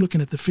about that. I'm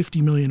looking at the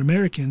 50 million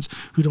Americans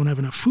who don't have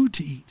enough food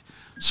to eat.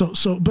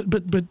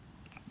 But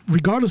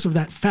regardless of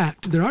that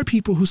fact, there are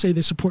people who say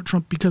they support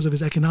Trump because of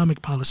his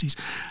economic policies.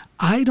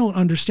 I don't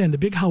understand. The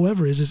big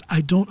however is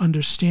I don't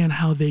understand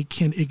how they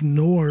can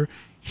ignore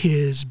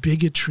his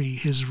bigotry,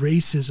 his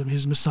racism,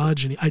 his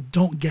misogyny. I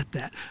don't get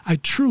that. I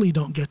truly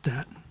don't get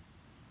that.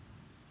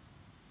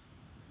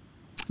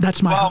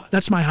 That's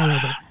my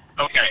however.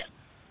 Okay.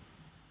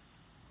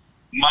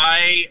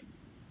 My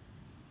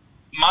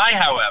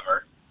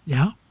however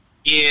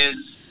is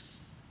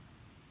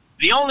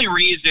the only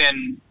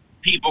reason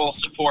people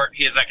support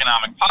his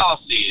economic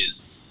policies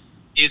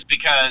is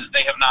because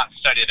they have not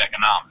studied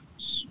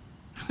economics.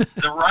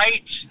 The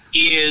right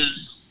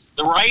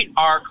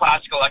are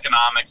classical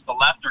economics, the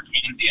left are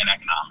Keynesian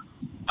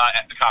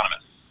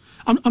economists.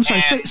 I'm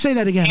sorry, say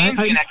that again.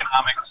 Keynesian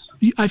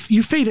economics.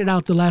 You faded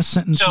out the last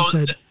sentence you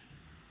said.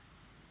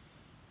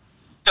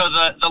 So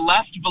the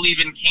left believe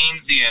in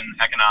Keynesian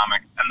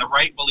economics and the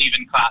right believe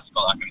in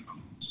classical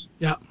economics.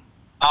 Yeah.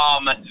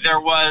 There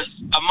was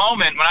a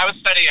moment when I was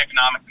studying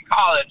economics in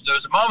college, there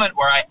was a moment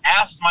where I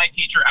asked my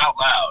teacher out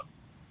loud.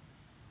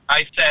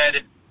 I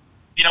said,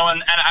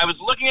 and I was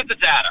looking at the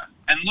data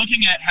and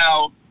looking at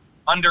how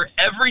under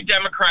every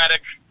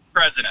Democratic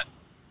president,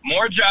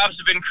 more jobs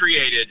have been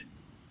created,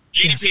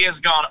 GDP has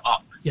gone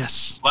up.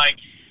 Yes. Like,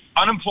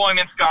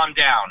 unemployment's gone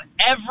down.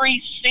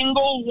 Every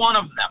single one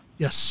of them.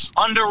 Yes.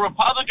 Under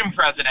Republican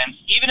presidents,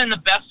 even in the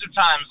best of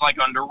times, like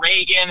under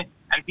Reagan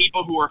and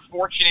people who were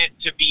fortunate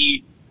to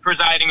be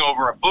presiding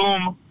over a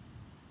boom,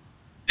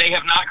 they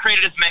have not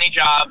created as many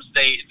jobs.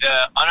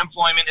 The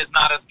unemployment is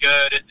not as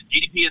good. The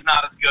GDP is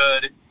not as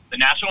good. The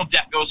national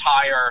debt goes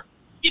higher.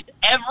 It's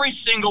every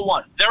single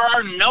one. There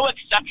are no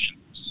exceptions.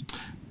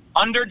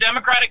 under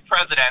Democratic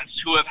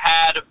presidents who have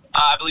had,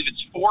 I believe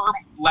it's four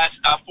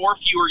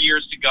fewer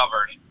years to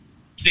govern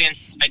since,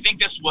 I think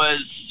this was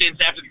since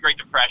after the Great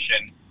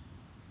Depression,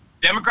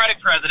 Democratic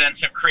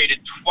presidents have created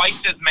twice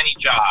as many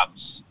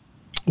jobs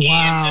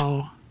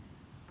Wow.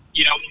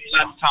 in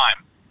less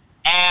time.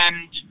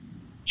 And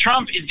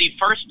Trump is the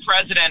first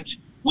president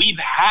we've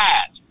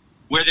had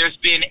where there's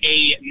been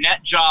a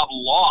net job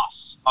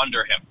loss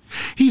under him.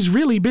 He's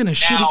really been a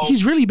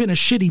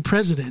shitty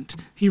president.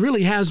 He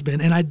really has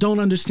been, and I don't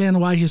understand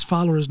why his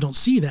followers don't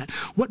see that.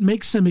 What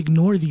makes them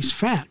ignore these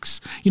facts?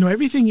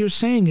 Everything you're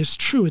saying is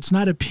true. It's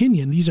not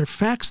opinion. These are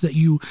facts that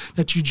you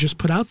just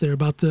put out there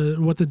about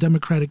what the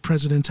Democratic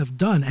presidents have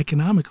done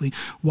economically.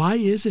 Why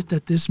is it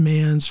that this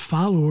man's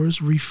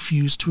followers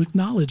refuse to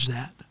acknowledge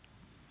that?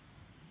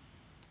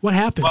 What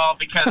happened? Well,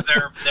 because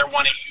they're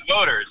one-issue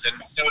voters, and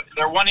so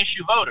they're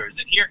one-issue voters.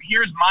 And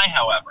here's my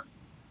however.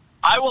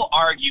 I will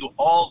argue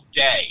all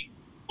day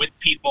with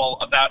people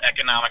about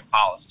economic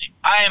policy.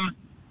 I am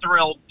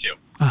thrilled to.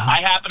 Uh-huh. I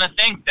happen to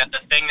think that the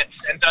thing that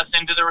sent us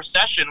into the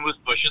recession was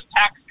Bush's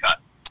tax cut,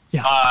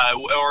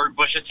 or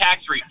Bush's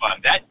tax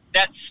refund.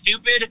 That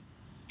stupid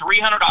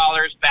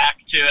 $300 back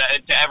to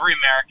every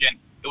American.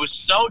 It was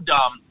so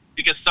dumb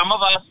because some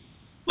of us,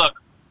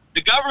 look,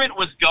 the government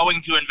was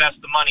going to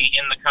invest the money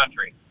in the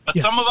country. But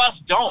yes. Some of us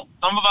don't.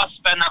 Some of us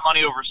spend that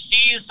money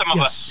overseas. Some of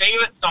yes. us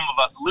save it. Some of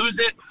us lose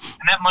it.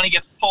 And that money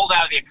gets pulled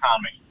out of the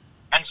economy.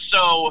 And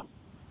so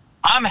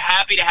I'm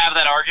happy to have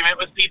that argument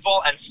with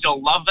people and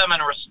still love them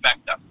and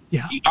respect them.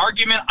 Yeah. The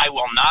argument I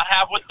will not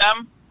have with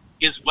them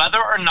is whether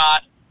or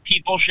not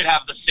people should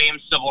have the same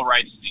civil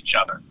rights as each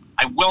other.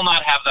 I will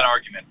not have that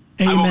argument.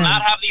 Amen. I will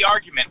not have the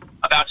argument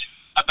about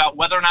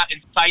whether or not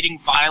inciting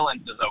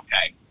violence is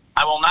okay.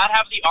 I will not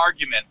have the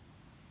argument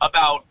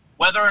about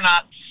whether or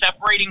not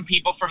separating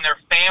people from their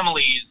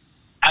families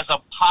as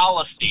a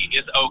policy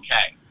is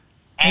okay.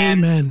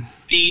 And Amen.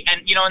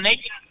 And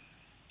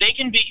they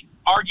can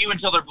argue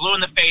until they're blue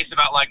in the face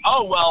about like,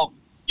 oh well,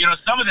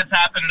 some of this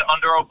happened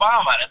under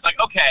Obama, and it's like,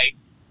 okay,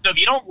 so if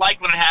you don't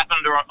like when it happened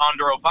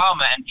under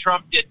Obama and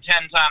Trump did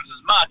 10 times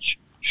as much,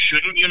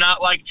 shouldn't you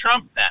not like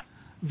Trump then?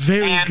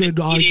 Very good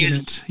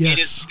argument.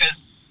 Yes.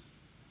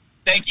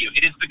 Thank you.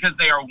 It is because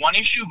they are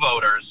one-issue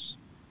voters,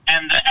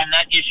 and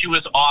that issue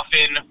is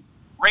often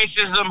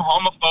racism,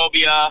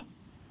 homophobia,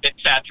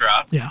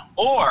 etc. Yeah.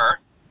 Or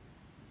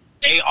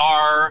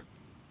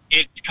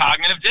it's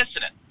cognitive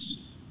dissonance.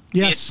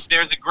 Yes.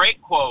 There's a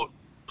great quote,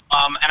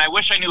 and I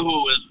wish I knew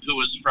who it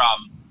was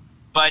from,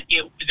 but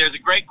there's a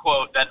great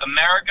quote that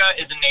America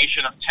is a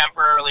nation of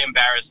temporarily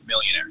embarrassed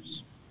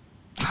millionaires.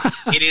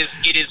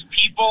 It is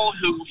people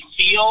who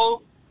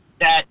feel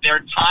that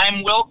their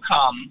time will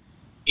come.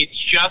 It's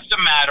just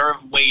a matter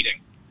of waiting.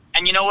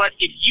 And you know what?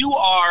 If you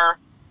are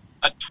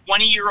a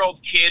 20-year-old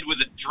kid with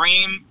a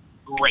dream,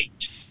 great.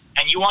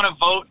 And you want to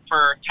vote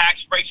for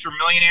tax breaks for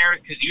millionaires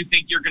because you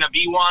think you're going to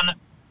be one,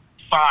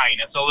 fine.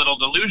 It's a little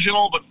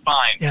delusional, but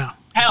fine. Yeah.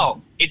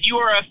 Hell, if you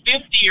are a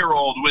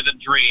 50-year-old with a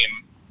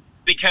dream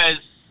because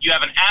you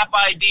have an app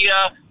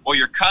idea or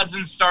your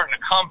cousin's starting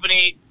a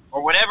company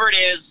or whatever it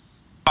is,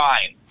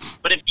 fine.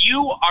 But if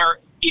you are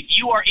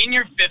in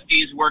your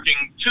 50s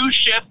working 2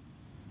 shifts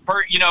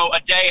per a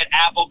day at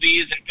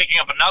Applebee's and picking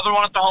up another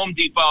one at the Home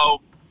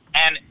Depot,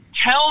 and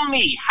tell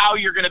me how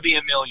you're going to be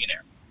a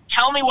millionaire.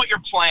 Tell me what your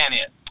plan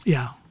is.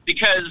 Yeah.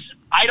 Because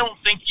I don't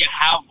think you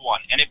have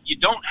one. And if you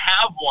don't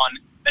have one,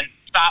 then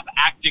stop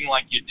acting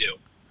like you do.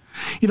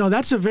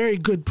 That's a very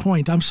good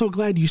point. I'm so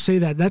glad you say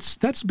that.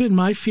 That's been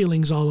my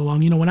feelings all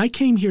along. When I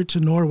came here to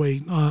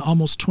Norway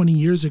almost 20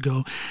 years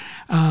ago,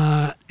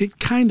 it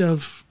kind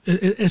of,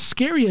 as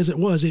scary as it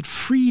was, it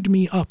freed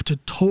me up to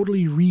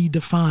totally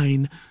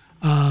redefine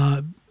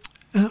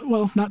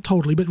well, not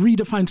totally, but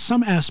redefine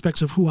some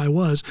aspects of who I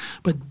was,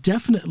 but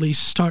definitely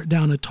start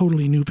down a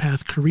totally new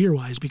path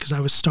career-wise because I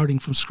was starting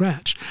from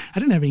scratch. I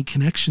didn't have any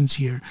connections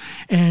here,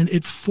 and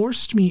it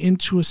forced me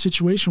into a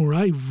situation where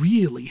I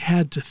really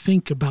had to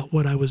think about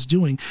what I was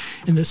doing.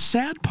 And the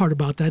sad part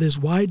about that is,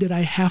 why did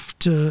I have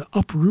to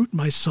uproot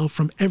myself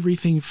from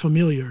everything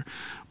familiar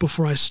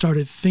before I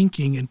started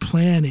thinking and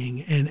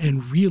planning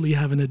and really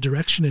having a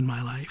direction in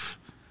my life?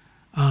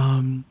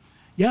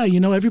 Yeah,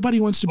 everybody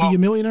wants to be a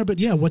millionaire, but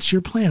yeah, what's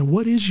your plan?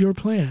 What is your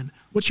plan?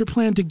 What's your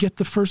plan to get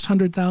the first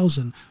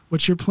 100,000?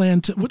 What's your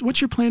plan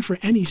for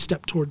any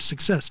step towards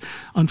success?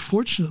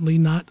 Unfortunately,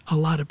 not a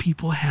lot of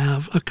people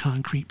have a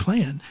concrete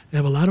plan. They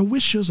have a lot of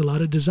wishes, a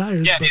lot of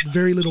desires, but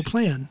very little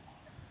plan.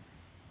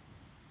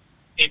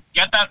 Get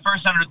that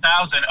first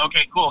 100,000.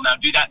 Okay, cool. Now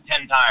do that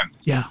 10 times.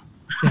 Yeah.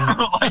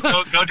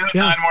 go do it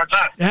 9 more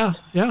times. Yeah.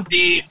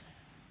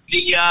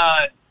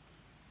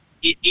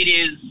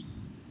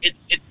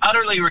 It's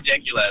utterly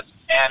ridiculous.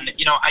 And,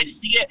 I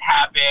see it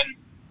happen.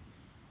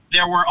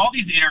 There were all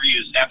these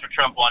interviews after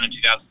Trump won in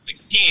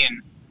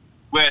 2016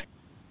 with,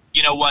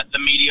 what the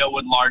media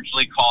would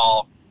largely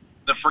call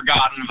the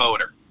forgotten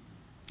voter.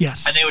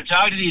 Yes. And they would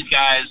talk to these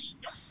guys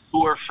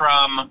who were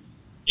from,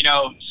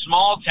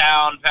 small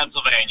town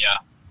Pennsylvania.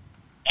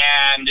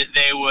 And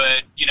they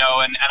would,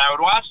 and I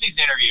would watch these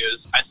interviews.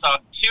 I saw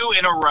two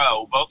in a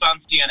row, both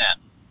on CNN.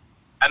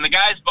 And the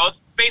guys both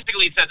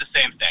basically said the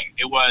same thing.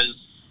 It was,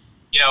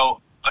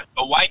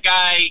 a white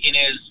guy in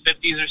his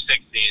 50s or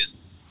 60s,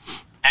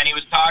 and he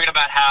was talking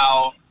about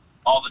how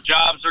all the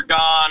jobs are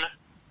gone,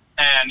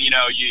 and, you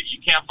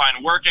can't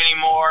find work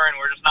anymore, and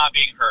we're just not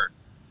being heard.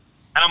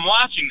 And I'm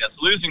watching this,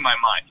 losing my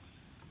mind.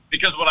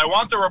 Because what I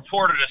want the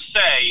reporter to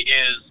say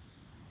is,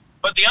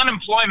 but the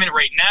unemployment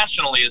rate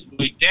nationally is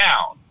way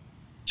down.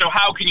 So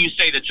how can you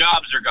say the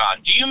jobs are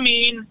gone? Do you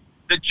mean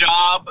the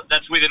job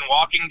that's within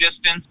walking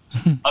distance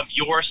of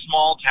your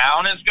small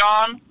town is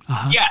gone?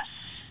 Uh-huh. Yes,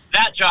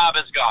 that job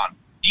is gone.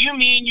 Do you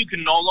mean you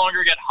can no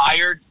longer get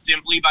hired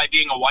simply by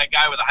being a white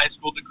guy with a high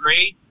school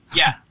degree?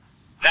 Yes,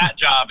 that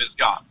job is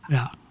gone.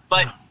 Yeah.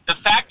 But the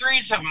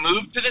factories have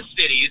moved to the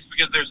cities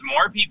because there's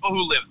more people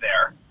who live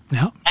there.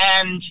 Yeah.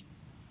 And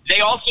they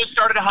also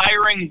started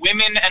hiring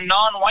women and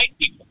non-white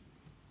people.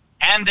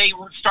 And they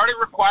started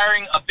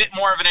requiring a bit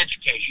more of an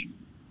education.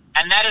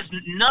 And that is,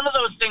 none of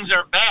those things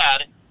are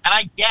bad. And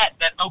I get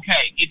that,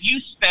 okay, if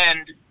you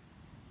spend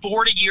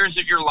 40 years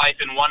of your life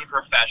in one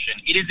profession,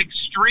 it is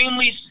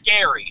extremely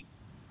scary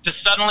to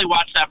suddenly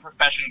watch that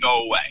profession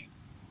go away.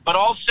 But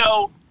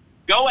also,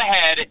 go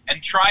ahead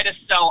and try to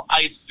sell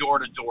ice door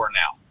to door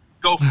now.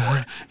 Go for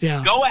it.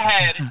 Yeah. Go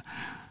ahead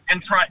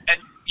and try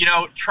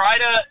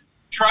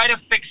to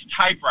fix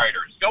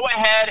typewriters. Go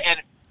ahead, and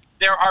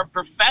there are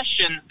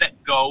professions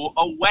that go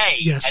away.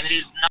 Yes. And it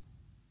is not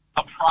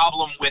a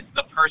problem with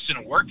the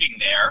person working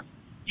there.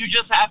 You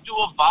just have to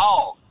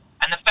evolve.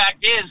 And the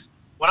fact is,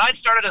 when I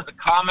started as a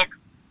comic,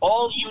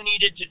 all you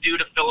needed to do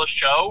to fill a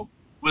show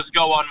was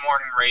go on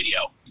morning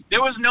radio.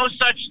 There was no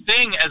such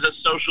thing as a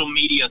social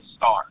media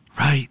star.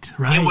 Right.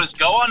 It was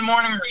go on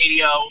morning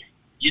radio,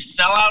 you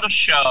sell out a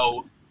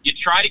show, you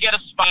try to get a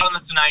spot on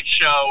the Tonight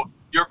Show,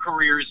 your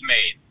career is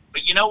made.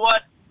 But you know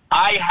what?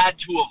 I had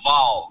to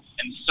evolve,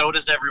 and so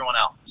does everyone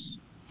else.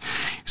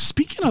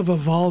 Speaking of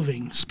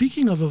evolving,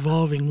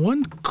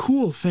 one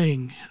cool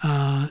thing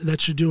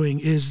that you're doing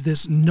is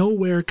this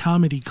Nowhere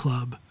Comedy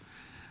Club.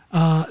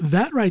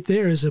 That right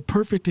there is a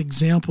perfect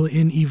example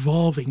in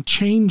evolving,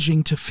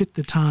 changing to fit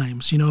the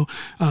times.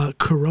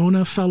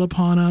 Corona fell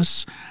upon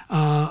us.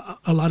 A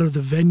lot of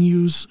the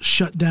venues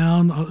shut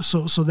down,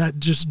 so that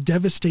just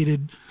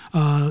devastated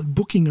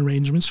booking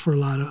arrangements for a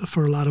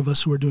lot of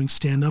us who are doing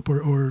stand up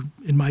or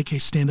in my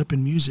case stand up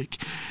and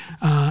music.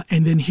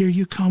 And then here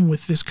you come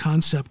with this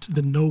concept,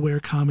 the Nowhere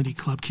Comedy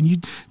Club. Can you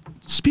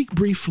speak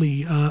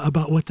briefly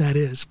about what that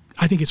is?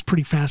 I think it's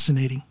pretty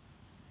fascinating.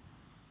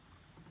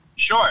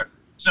 Sure.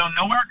 So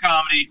Nowhere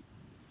Comedy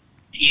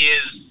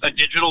is a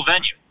digital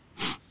venue.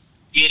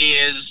 It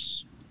is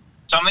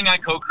something I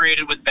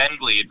co-created with Ben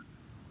Glebe,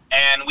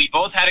 and we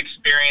both had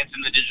experience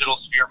in the digital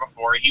sphere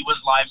before. He was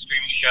live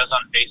streaming shows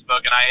on Facebook,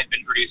 and I had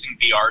been producing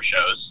VR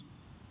shows.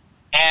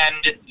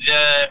 And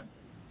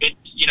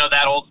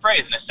that old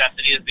phrase,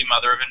 necessity is the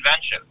mother of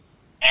invention.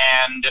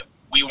 And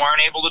we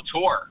weren't able to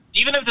tour,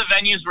 even if the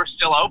venues were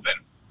still open.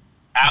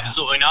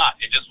 Absolutely not.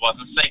 It just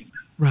wasn't safe.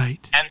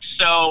 Right. And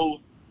so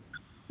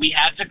we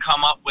had to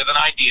come up with an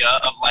idea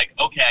of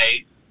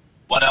okay,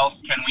 what else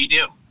can we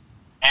do?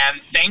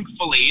 And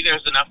thankfully,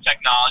 there's enough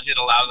technology that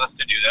allows us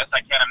to do this.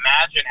 I can't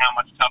imagine how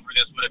much tougher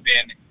this would have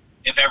been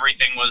if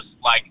everything was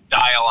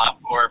dial-up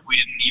or if we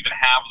didn't even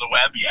have the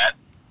web yet.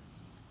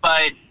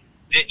 But,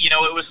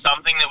 it was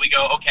something that we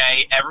go,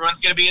 okay, everyone's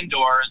going to be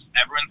indoors.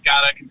 Everyone's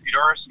got a computer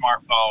or a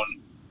smartphone.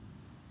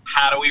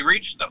 How do we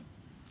reach them?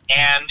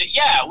 And,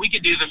 yeah, we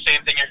could do the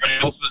same thing everybody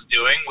else was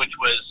doing, which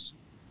was,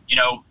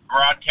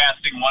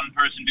 broadcasting one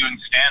person doing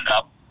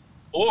stand-up,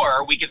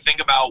 or we could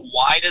think about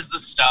why does the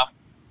stuff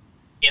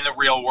in the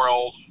real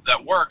world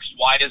that works,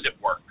 why does it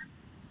work?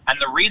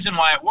 And the reason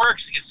why it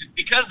works is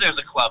because there's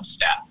a club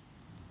staff.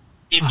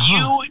 If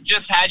you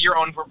just had your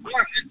own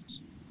performance,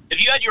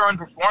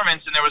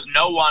 and there was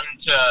no one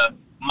to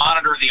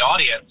monitor the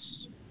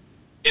audience,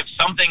 if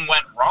something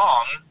went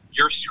wrong,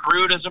 you're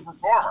screwed as a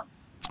performer.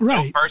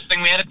 Right. So first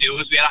thing we had to do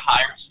was we had to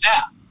hire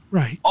staff.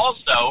 Right.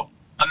 Also,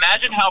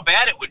 imagine how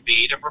bad it would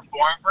be to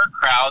perform for a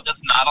crowd that's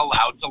not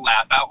allowed to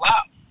laugh out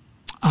loud.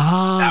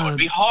 That would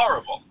be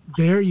horrible.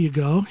 There you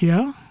go.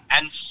 Yeah.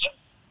 And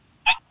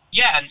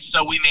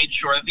so we made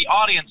sure that the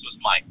audience was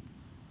mic'd.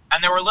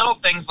 And there were little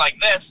things like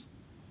this.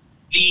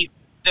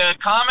 The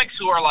comics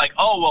who are like,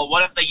 oh, well,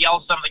 what if they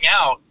yell something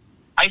out?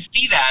 I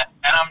see that,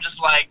 and I'm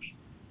just like,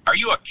 are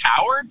you a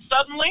coward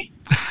suddenly?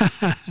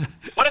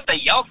 What if they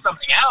yell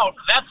something out?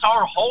 That's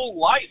our whole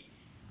life.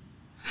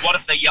 What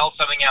if they yell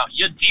something out?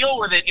 You deal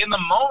with it in the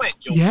moment.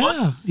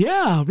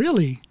 Yeah,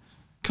 really.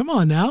 Come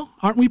on now.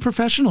 Aren't we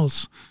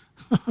professionals?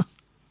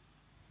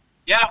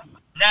 Yeah.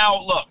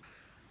 Now, look,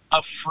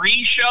 a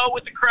free show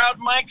with the crowd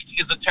mic'd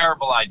is a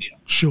terrible idea.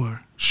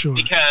 Sure.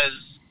 Because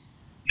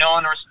no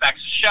one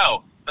respects the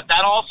show. But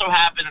that also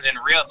happens in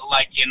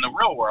the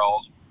real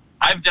world.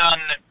 I've done,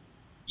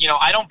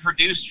 I don't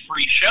produce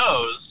free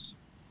shows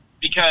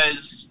because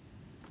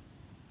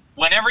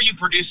whenever you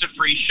produce a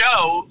free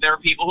show, there are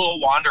people who will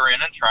wander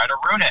in and try to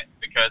ruin it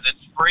because it's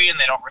free and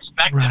they don't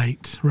respect it.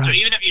 Right. So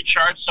even if you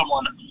charge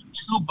someone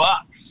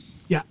 $2,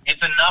 Yeah.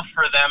 it's enough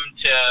for them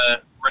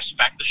to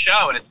respect the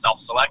show, and it's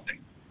self-selecting.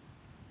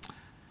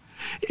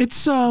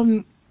 It's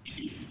well,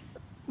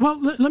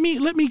 let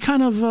me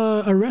kind of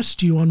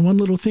arrest you on one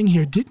little thing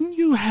here. Didn't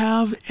you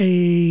have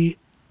a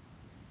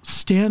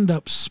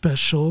stand-up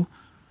special?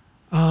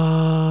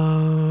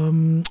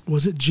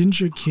 Was it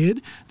Ginger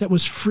Kid that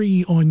was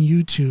free on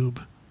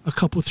YouTube a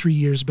couple 3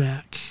 years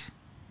back?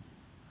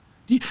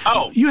 You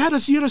had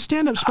a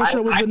stand-up special.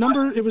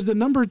 It was the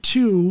number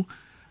 2.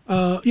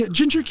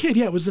 Ginger Kid.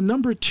 Yeah, it was the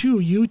number 2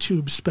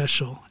 YouTube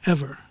special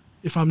ever,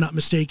 if I'm not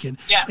mistaken.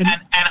 Yeah, and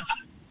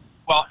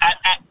well,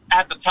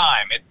 at the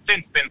time, it's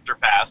since been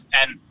surpassed,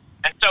 and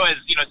so is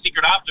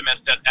Secret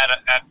Optimist at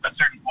a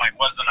certain point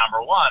was the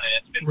number 1, and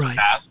it's been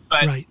surpassed.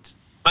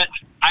 But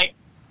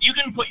you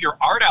can put your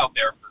art out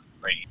there for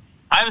free.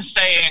 I'm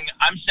saying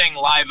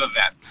live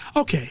events.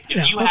 Okay.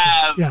 If you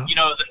have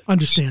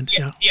understand.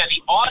 The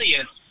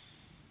audience.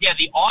 Yeah,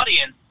 the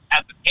audience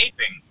at the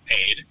taping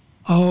paid.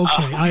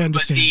 Okay, I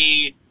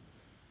understand.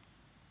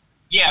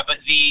 But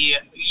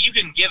you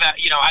can give out.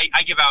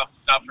 I give out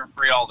stuff for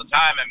free all the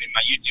time. I mean,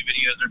 my YouTube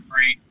videos are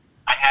free.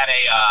 I had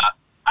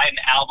an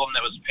album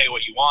that was pay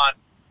what you want.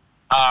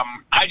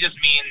 I just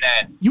mean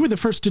that you were the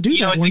first to do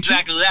that. It's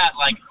exactly that.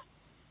 Like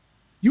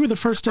you were the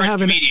first to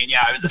have a comedian.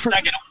 Yeah, I was the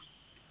second.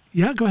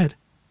 Yeah, go ahead.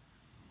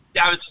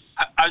 Yeah,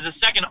 I was the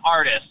second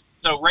artist.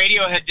 So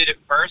Radiohead did it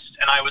first,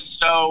 and I was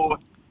so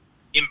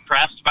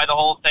impressed by the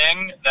whole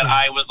thing that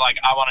I was like,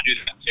 I want to do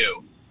that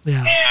too.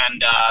 Yeah.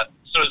 And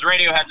so it was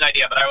Radiohead's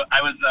idea, but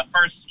I was the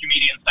first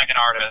comedian, second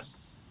artist,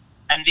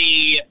 and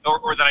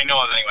or that I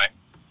know of anyway.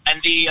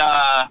 And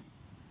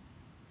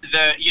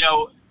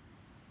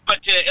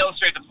but to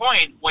illustrate the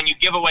point, when you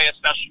give away a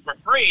special for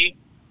free,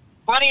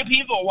 plenty of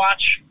people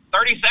watch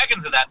 30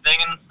 seconds of that thing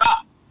and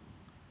stop.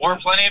 Or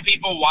plenty of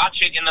people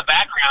watch it in the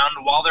background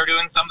while they're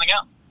doing something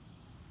else.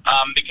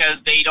 Because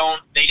they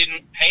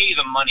didn't pay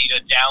the money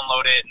to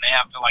download it, and they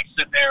have to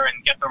sit there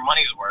and get their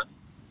money's worth.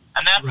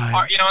 And that's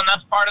part, and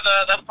that's part of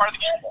the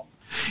gamble.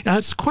 Yeah,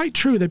 it's quite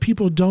true that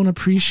people don't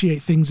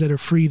appreciate things that are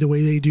free the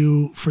way they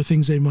do for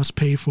things they must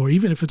pay for,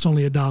 even if it's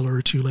only $1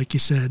 or $2, like you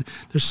said.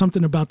 There's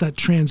something about that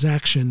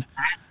transaction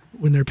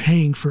when they're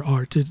paying for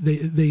art.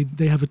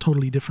 They have a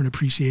totally different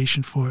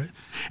appreciation for it.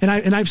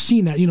 And I've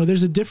seen that.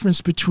 There's a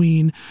difference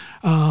between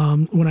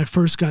when I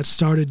first got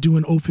started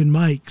doing open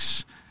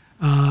mics.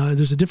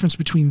 There's a difference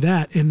between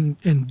that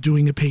and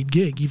doing a paid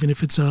gig, even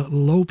if it's a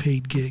low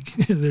paid gig.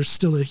 There's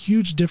still a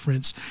huge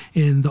difference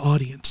in the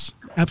audience.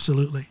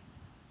 Absolutely.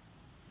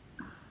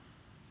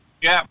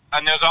 Yeah,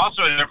 and there's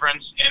also a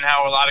difference in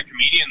how a lot of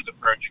comedians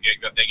approach a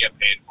gig that they get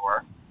paid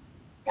for,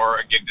 or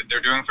a gig that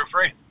they're doing for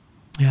free.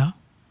 Yeah.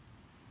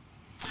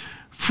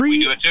 Free.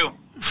 We do it too.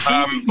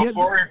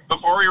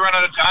 Before we run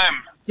out of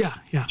time. Yeah.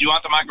 Do you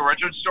want the Michael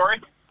Richards story?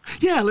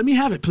 Yeah, let me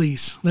have it,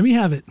 please. Let me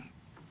have it.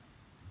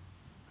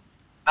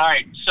 All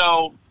right,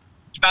 so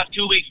it's about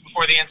 2 weeks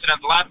before the incident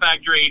at the Laugh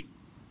Factory,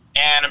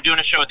 and I'm doing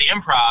a show at the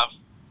Improv,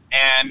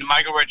 and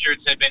Michael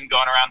Richards had been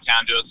going around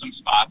town doing some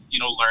spots,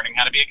 learning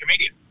how to be a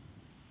comedian.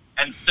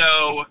 And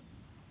so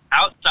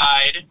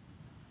outside,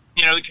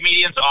 the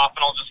comedians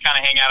often will just kind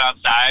of hang out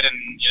outside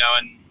and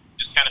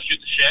just kind of shoot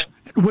the shit.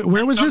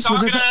 Where was this?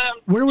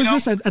 Where was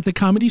this at the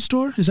Comedy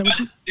Store? Is that what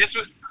you? This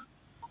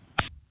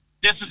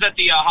was at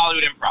the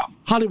Hollywood Improv.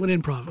 Hollywood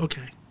Improv,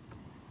 okay.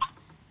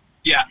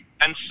 Yeah,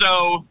 and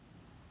so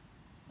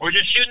we're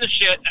just shooting the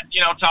shit,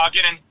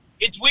 talking, and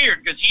it's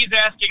weird because he's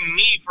asking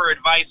me for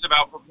advice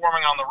about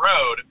performing on the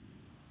road,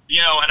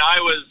 and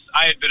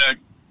I had been a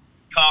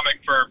comic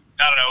for,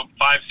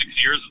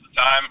 5-6 years at the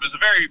time. It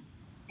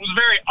was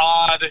very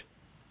odd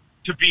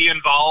to be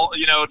involved,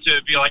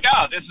 to be like,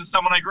 oh, this is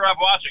someone I grew up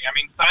watching. I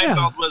mean,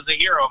 Seinfeld was a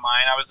hero of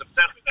mine. I was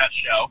obsessed with that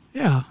show.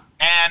 Yeah.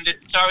 And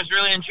so I was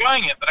really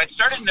enjoying it, but I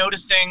started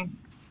noticing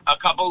a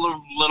couple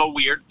of little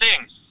weird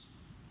things.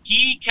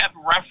 He kept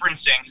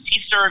referencing, because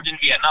he served in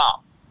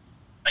Vietnam,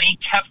 and he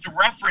kept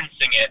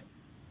referencing it,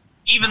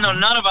 even though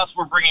none of us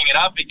were bringing it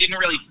up. It didn't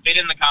really fit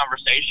in the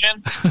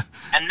conversation.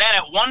 And then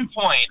at one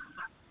point,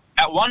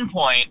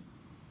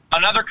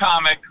 another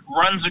comic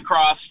runs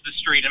across the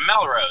street in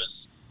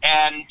Melrose,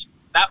 and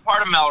that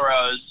part of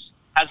Melrose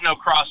has no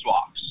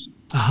crosswalks.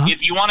 Uh-huh.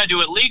 If you want to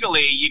do it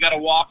legally, you got to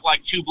walk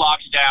 2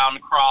 blocks down,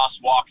 cross,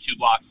 walk 2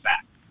 blocks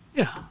back.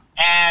 Yeah.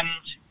 And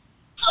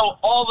so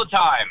all the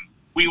time,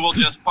 we will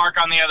just park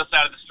on the other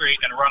side of the street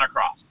and run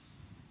across.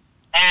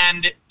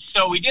 And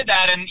so we did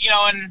that, and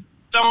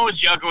someone was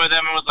joking with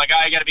him and was like,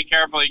 oh, you got to be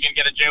careful, you can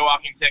get a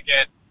jaywalking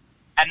ticket.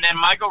 And then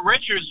Michael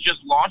Richards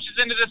just launches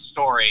into this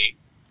story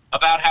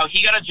about how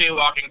he got a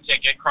jaywalking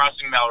ticket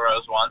crossing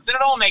Melrose once, and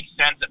it all makes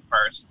sense at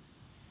first.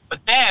 But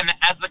then,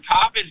 as the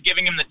cop is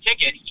giving him the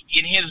ticket,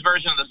 in his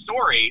version of the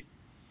story,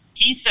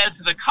 he says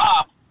to the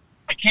cop,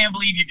 I can't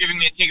believe you're giving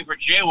me a ticket for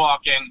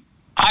jaywalking.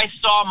 I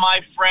saw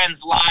my friends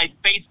lie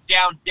face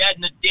down dead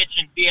in a ditch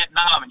in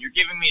Vietnam, and you're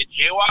giving me a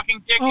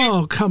jaywalking ticket?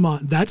 Oh, come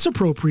on. That's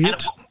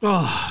appropriate.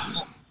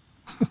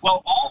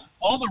 Well,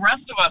 all the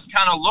rest of us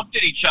kind of looked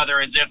at each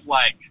other as if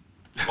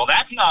well,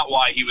 that's not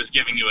why he was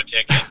giving you a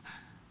ticket.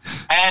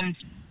 And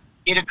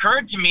it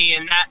occurred to me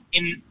at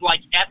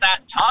that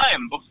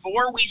time,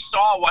 before we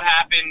saw what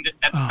happened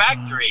at the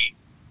factory,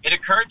 it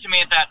occurred to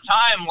me at that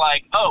time,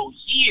 like, oh,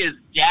 he is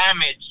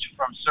damaged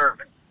from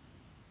serving.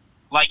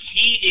 Like,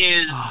 he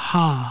is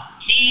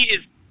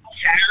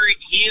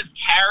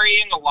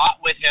carrying a lot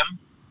with him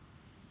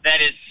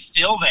that is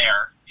still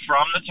there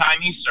from the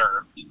time he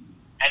served,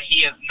 and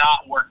he has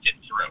not worked it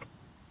through.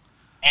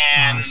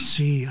 And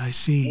I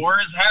see. War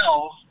is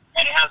hell,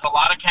 and it has a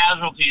lot of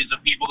casualties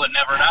of people that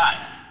never die.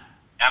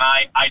 And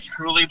I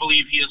truly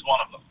believe he is one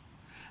of them.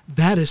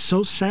 That is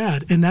so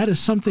sad, and that is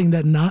something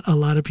that not a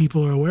lot of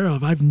people are aware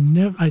of. I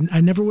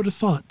never would have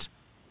thought.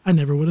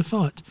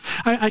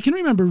 I can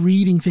remember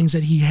reading things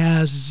that he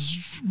has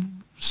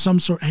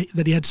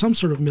that he had some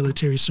sort of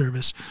military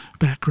service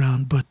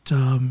background, but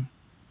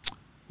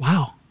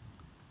wow,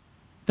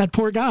 that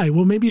poor guy.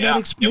 Well, maybe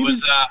that's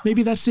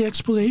the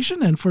explanation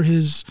then for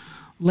his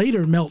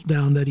later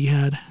meltdown that he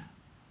had.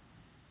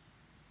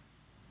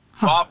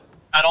 Huh. Well,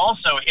 and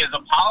also his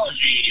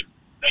apology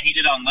that he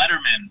did on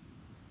Letterman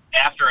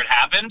after it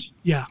happened.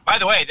 Yeah. By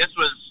the way, this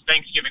was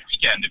Thanksgiving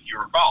weekend, if you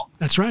recall.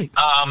 That's right.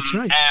 That's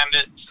right. And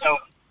so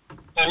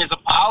his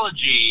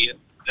apology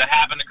that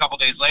happened a couple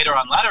days later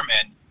on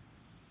Letterman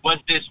was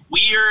this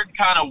weird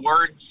kind of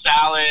word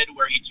salad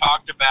where he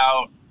talked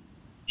about,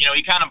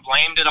 he kind of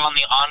blamed it on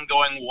the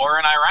ongoing war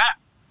in Iraq.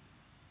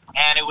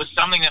 And it was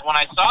something that when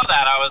I saw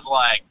that, I was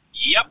like,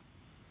 yep,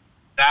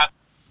 that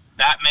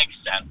makes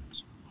sense.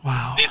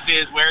 Wow. This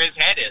is where his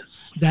head is.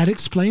 That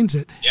explains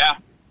it. Yeah.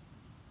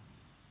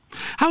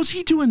 How's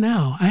he doing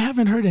now? I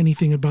haven't heard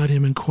anything about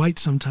him in quite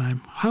some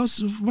time.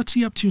 What's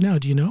he up to now?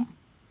 Do you know?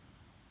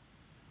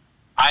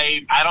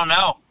 I don't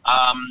know.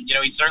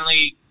 He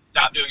certainly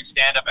stopped doing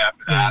stand-up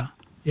after that.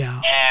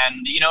 Yeah.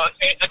 And,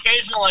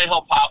 occasionally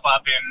he'll pop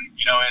up in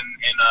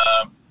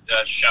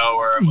a show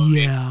or a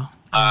movie. Yeah.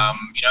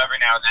 Every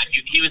now and then.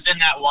 He was in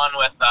that one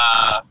with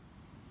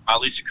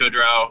Lisa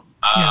Kudrow.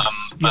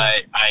 Yes.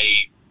 But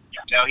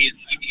he's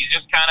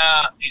just kind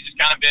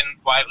of been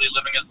quietly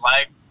living his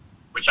life,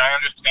 which I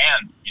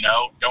understand.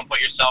 Don't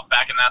put yourself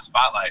back in that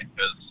spotlight,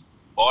 because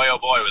boy, oh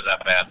boy, was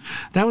that bad.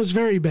 That was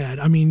very bad.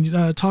 I mean,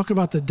 talk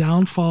about the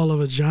downfall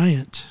of a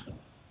giant.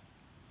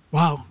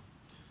 Wow.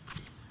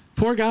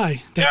 Poor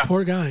guy.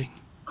 Poor guy.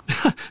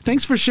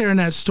 Thanks for sharing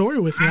that story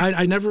with me.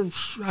 I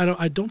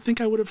don't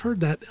think I would have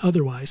heard that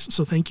otherwise.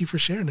 So thank you for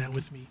sharing that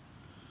with me.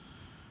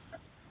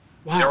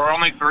 Wow. There were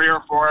only 3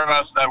 or 4 of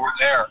us that were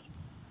there.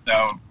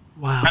 So,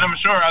 wow. And I'm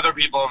sure other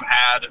people have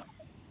had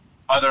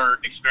other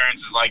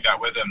experiences like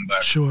that with him.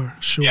 But sure.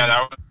 Yeah,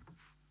 that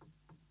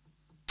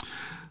was.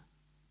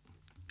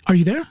 Are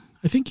you there?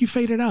 I think you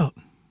faded out.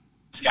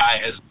 This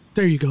guy is.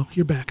 There you go.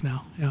 You're back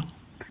now. Yeah.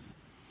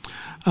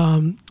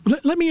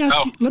 Let me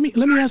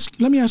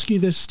ask you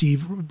this,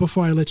 Steve,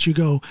 before I let you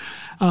go.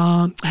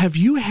 Have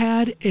you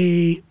had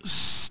a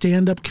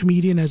stand-up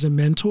comedian as a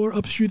mentor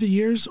up through the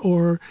years,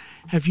 or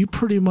have you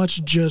pretty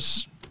much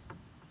just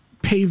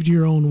paved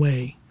your own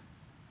way?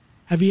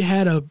 Have you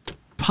had a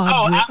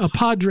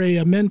padre,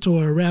 a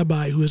mentor, a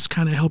rabbi who has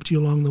kind of helped you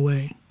along the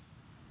way?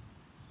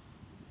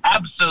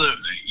 Absolutely.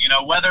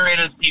 Whether it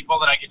is people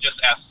that I could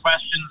just ask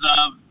questions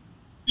of,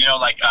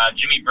 like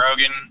Jimmy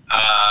Brogan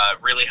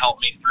really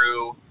helped me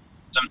through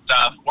some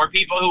stuff, or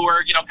people who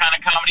were, kind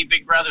of comedy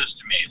big brothers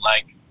to me,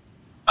 like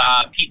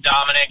Pete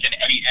Dominic and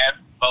Eddie F.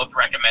 both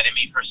recommended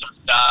me for some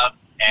stuff,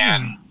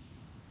 and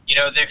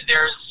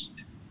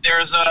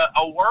there's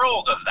a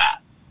world of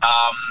that.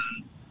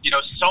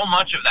 So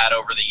much of that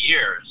over the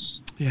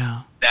years.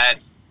 Yeah. That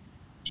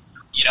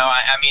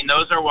I mean,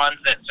 those are ones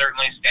that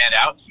certainly stand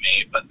out to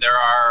me, but there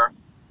are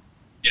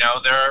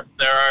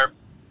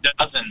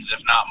dozens, if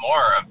not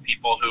more, of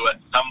people who at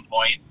some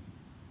point,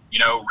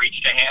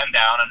 reached a hand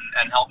down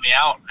and helped me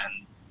out.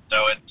 And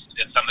so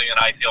it's something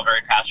that I feel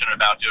very passionate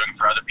about doing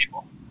for other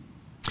people.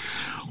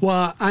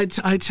 Well, I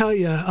tell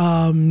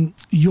you,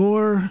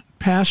 your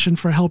passion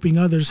for helping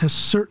others has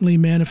certainly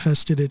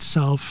manifested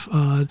itself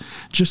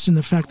just in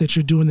the fact that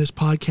you're doing this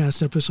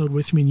podcast episode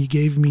with me, and you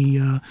gave me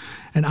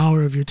an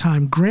hour of your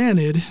time.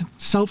 Granted,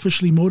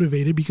 selfishly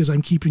motivated because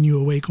I'm keeping you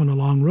awake on a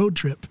long road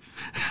trip.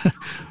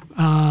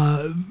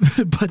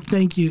 But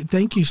thank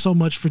you so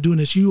much for doing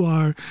this. You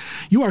are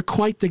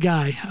quite the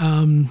guy.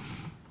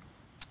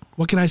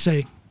 What can I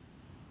say?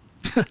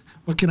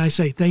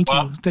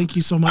 Thank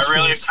you so much.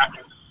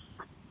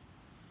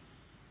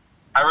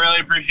 I really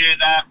appreciate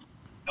that.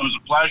 It was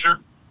a pleasure.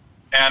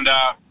 And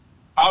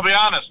I'll be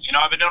honest,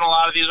 I've been doing a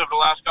lot of these over the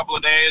last couple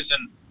of days,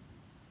 and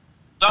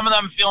some of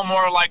them feel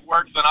more like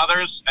work than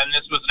others, and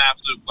this was an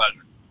absolute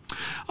pleasure.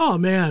 Oh,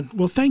 man.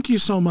 Well, thank you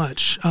so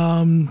much.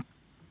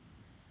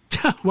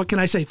 What can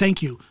I say?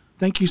 Thank you.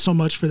 Thank you so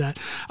much for that.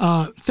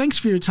 Thanks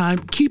for your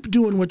time. Keep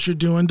doing what you're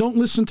doing. Don't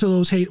listen to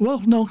those Well,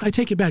 no, I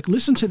take it back.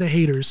 Listen to the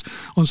haters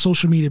on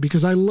social media,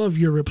 because I love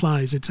your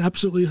replies. It's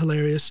absolutely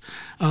hilarious.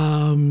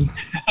 I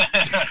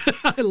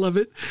love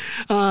it.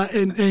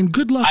 And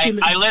good luck. I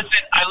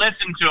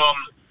listen to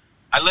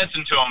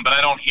them, but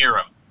I don't hear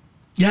them.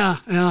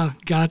 Yeah.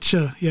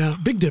 Gotcha. Yeah.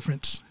 Big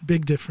difference.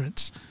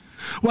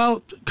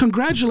 Well,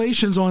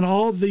 congratulations on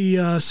all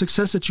the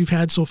success that you've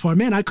had so far.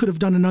 Man, I could have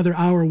done another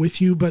hour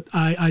with you, but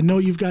I know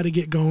you've got to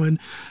get going.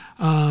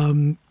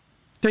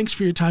 Thanks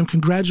for your time.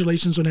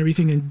 Congratulations on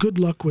everything, and good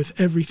luck with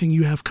everything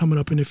you have coming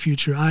up in the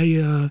future.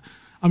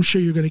 I'm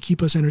sure you're going to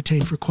keep us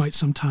entertained for quite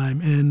some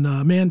time. And,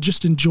 man,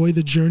 just enjoy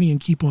the journey and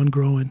keep on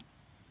growing.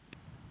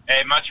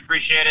 Hey, much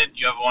appreciated.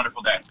 You have a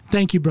wonderful day.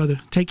 Thank you, brother.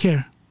 Take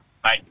care.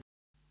 Bye.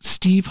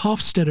 Steve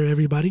Hofstetter,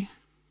 everybody.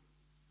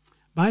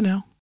 Bye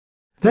now.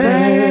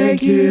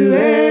 Thank you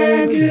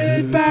and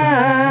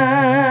goodbye.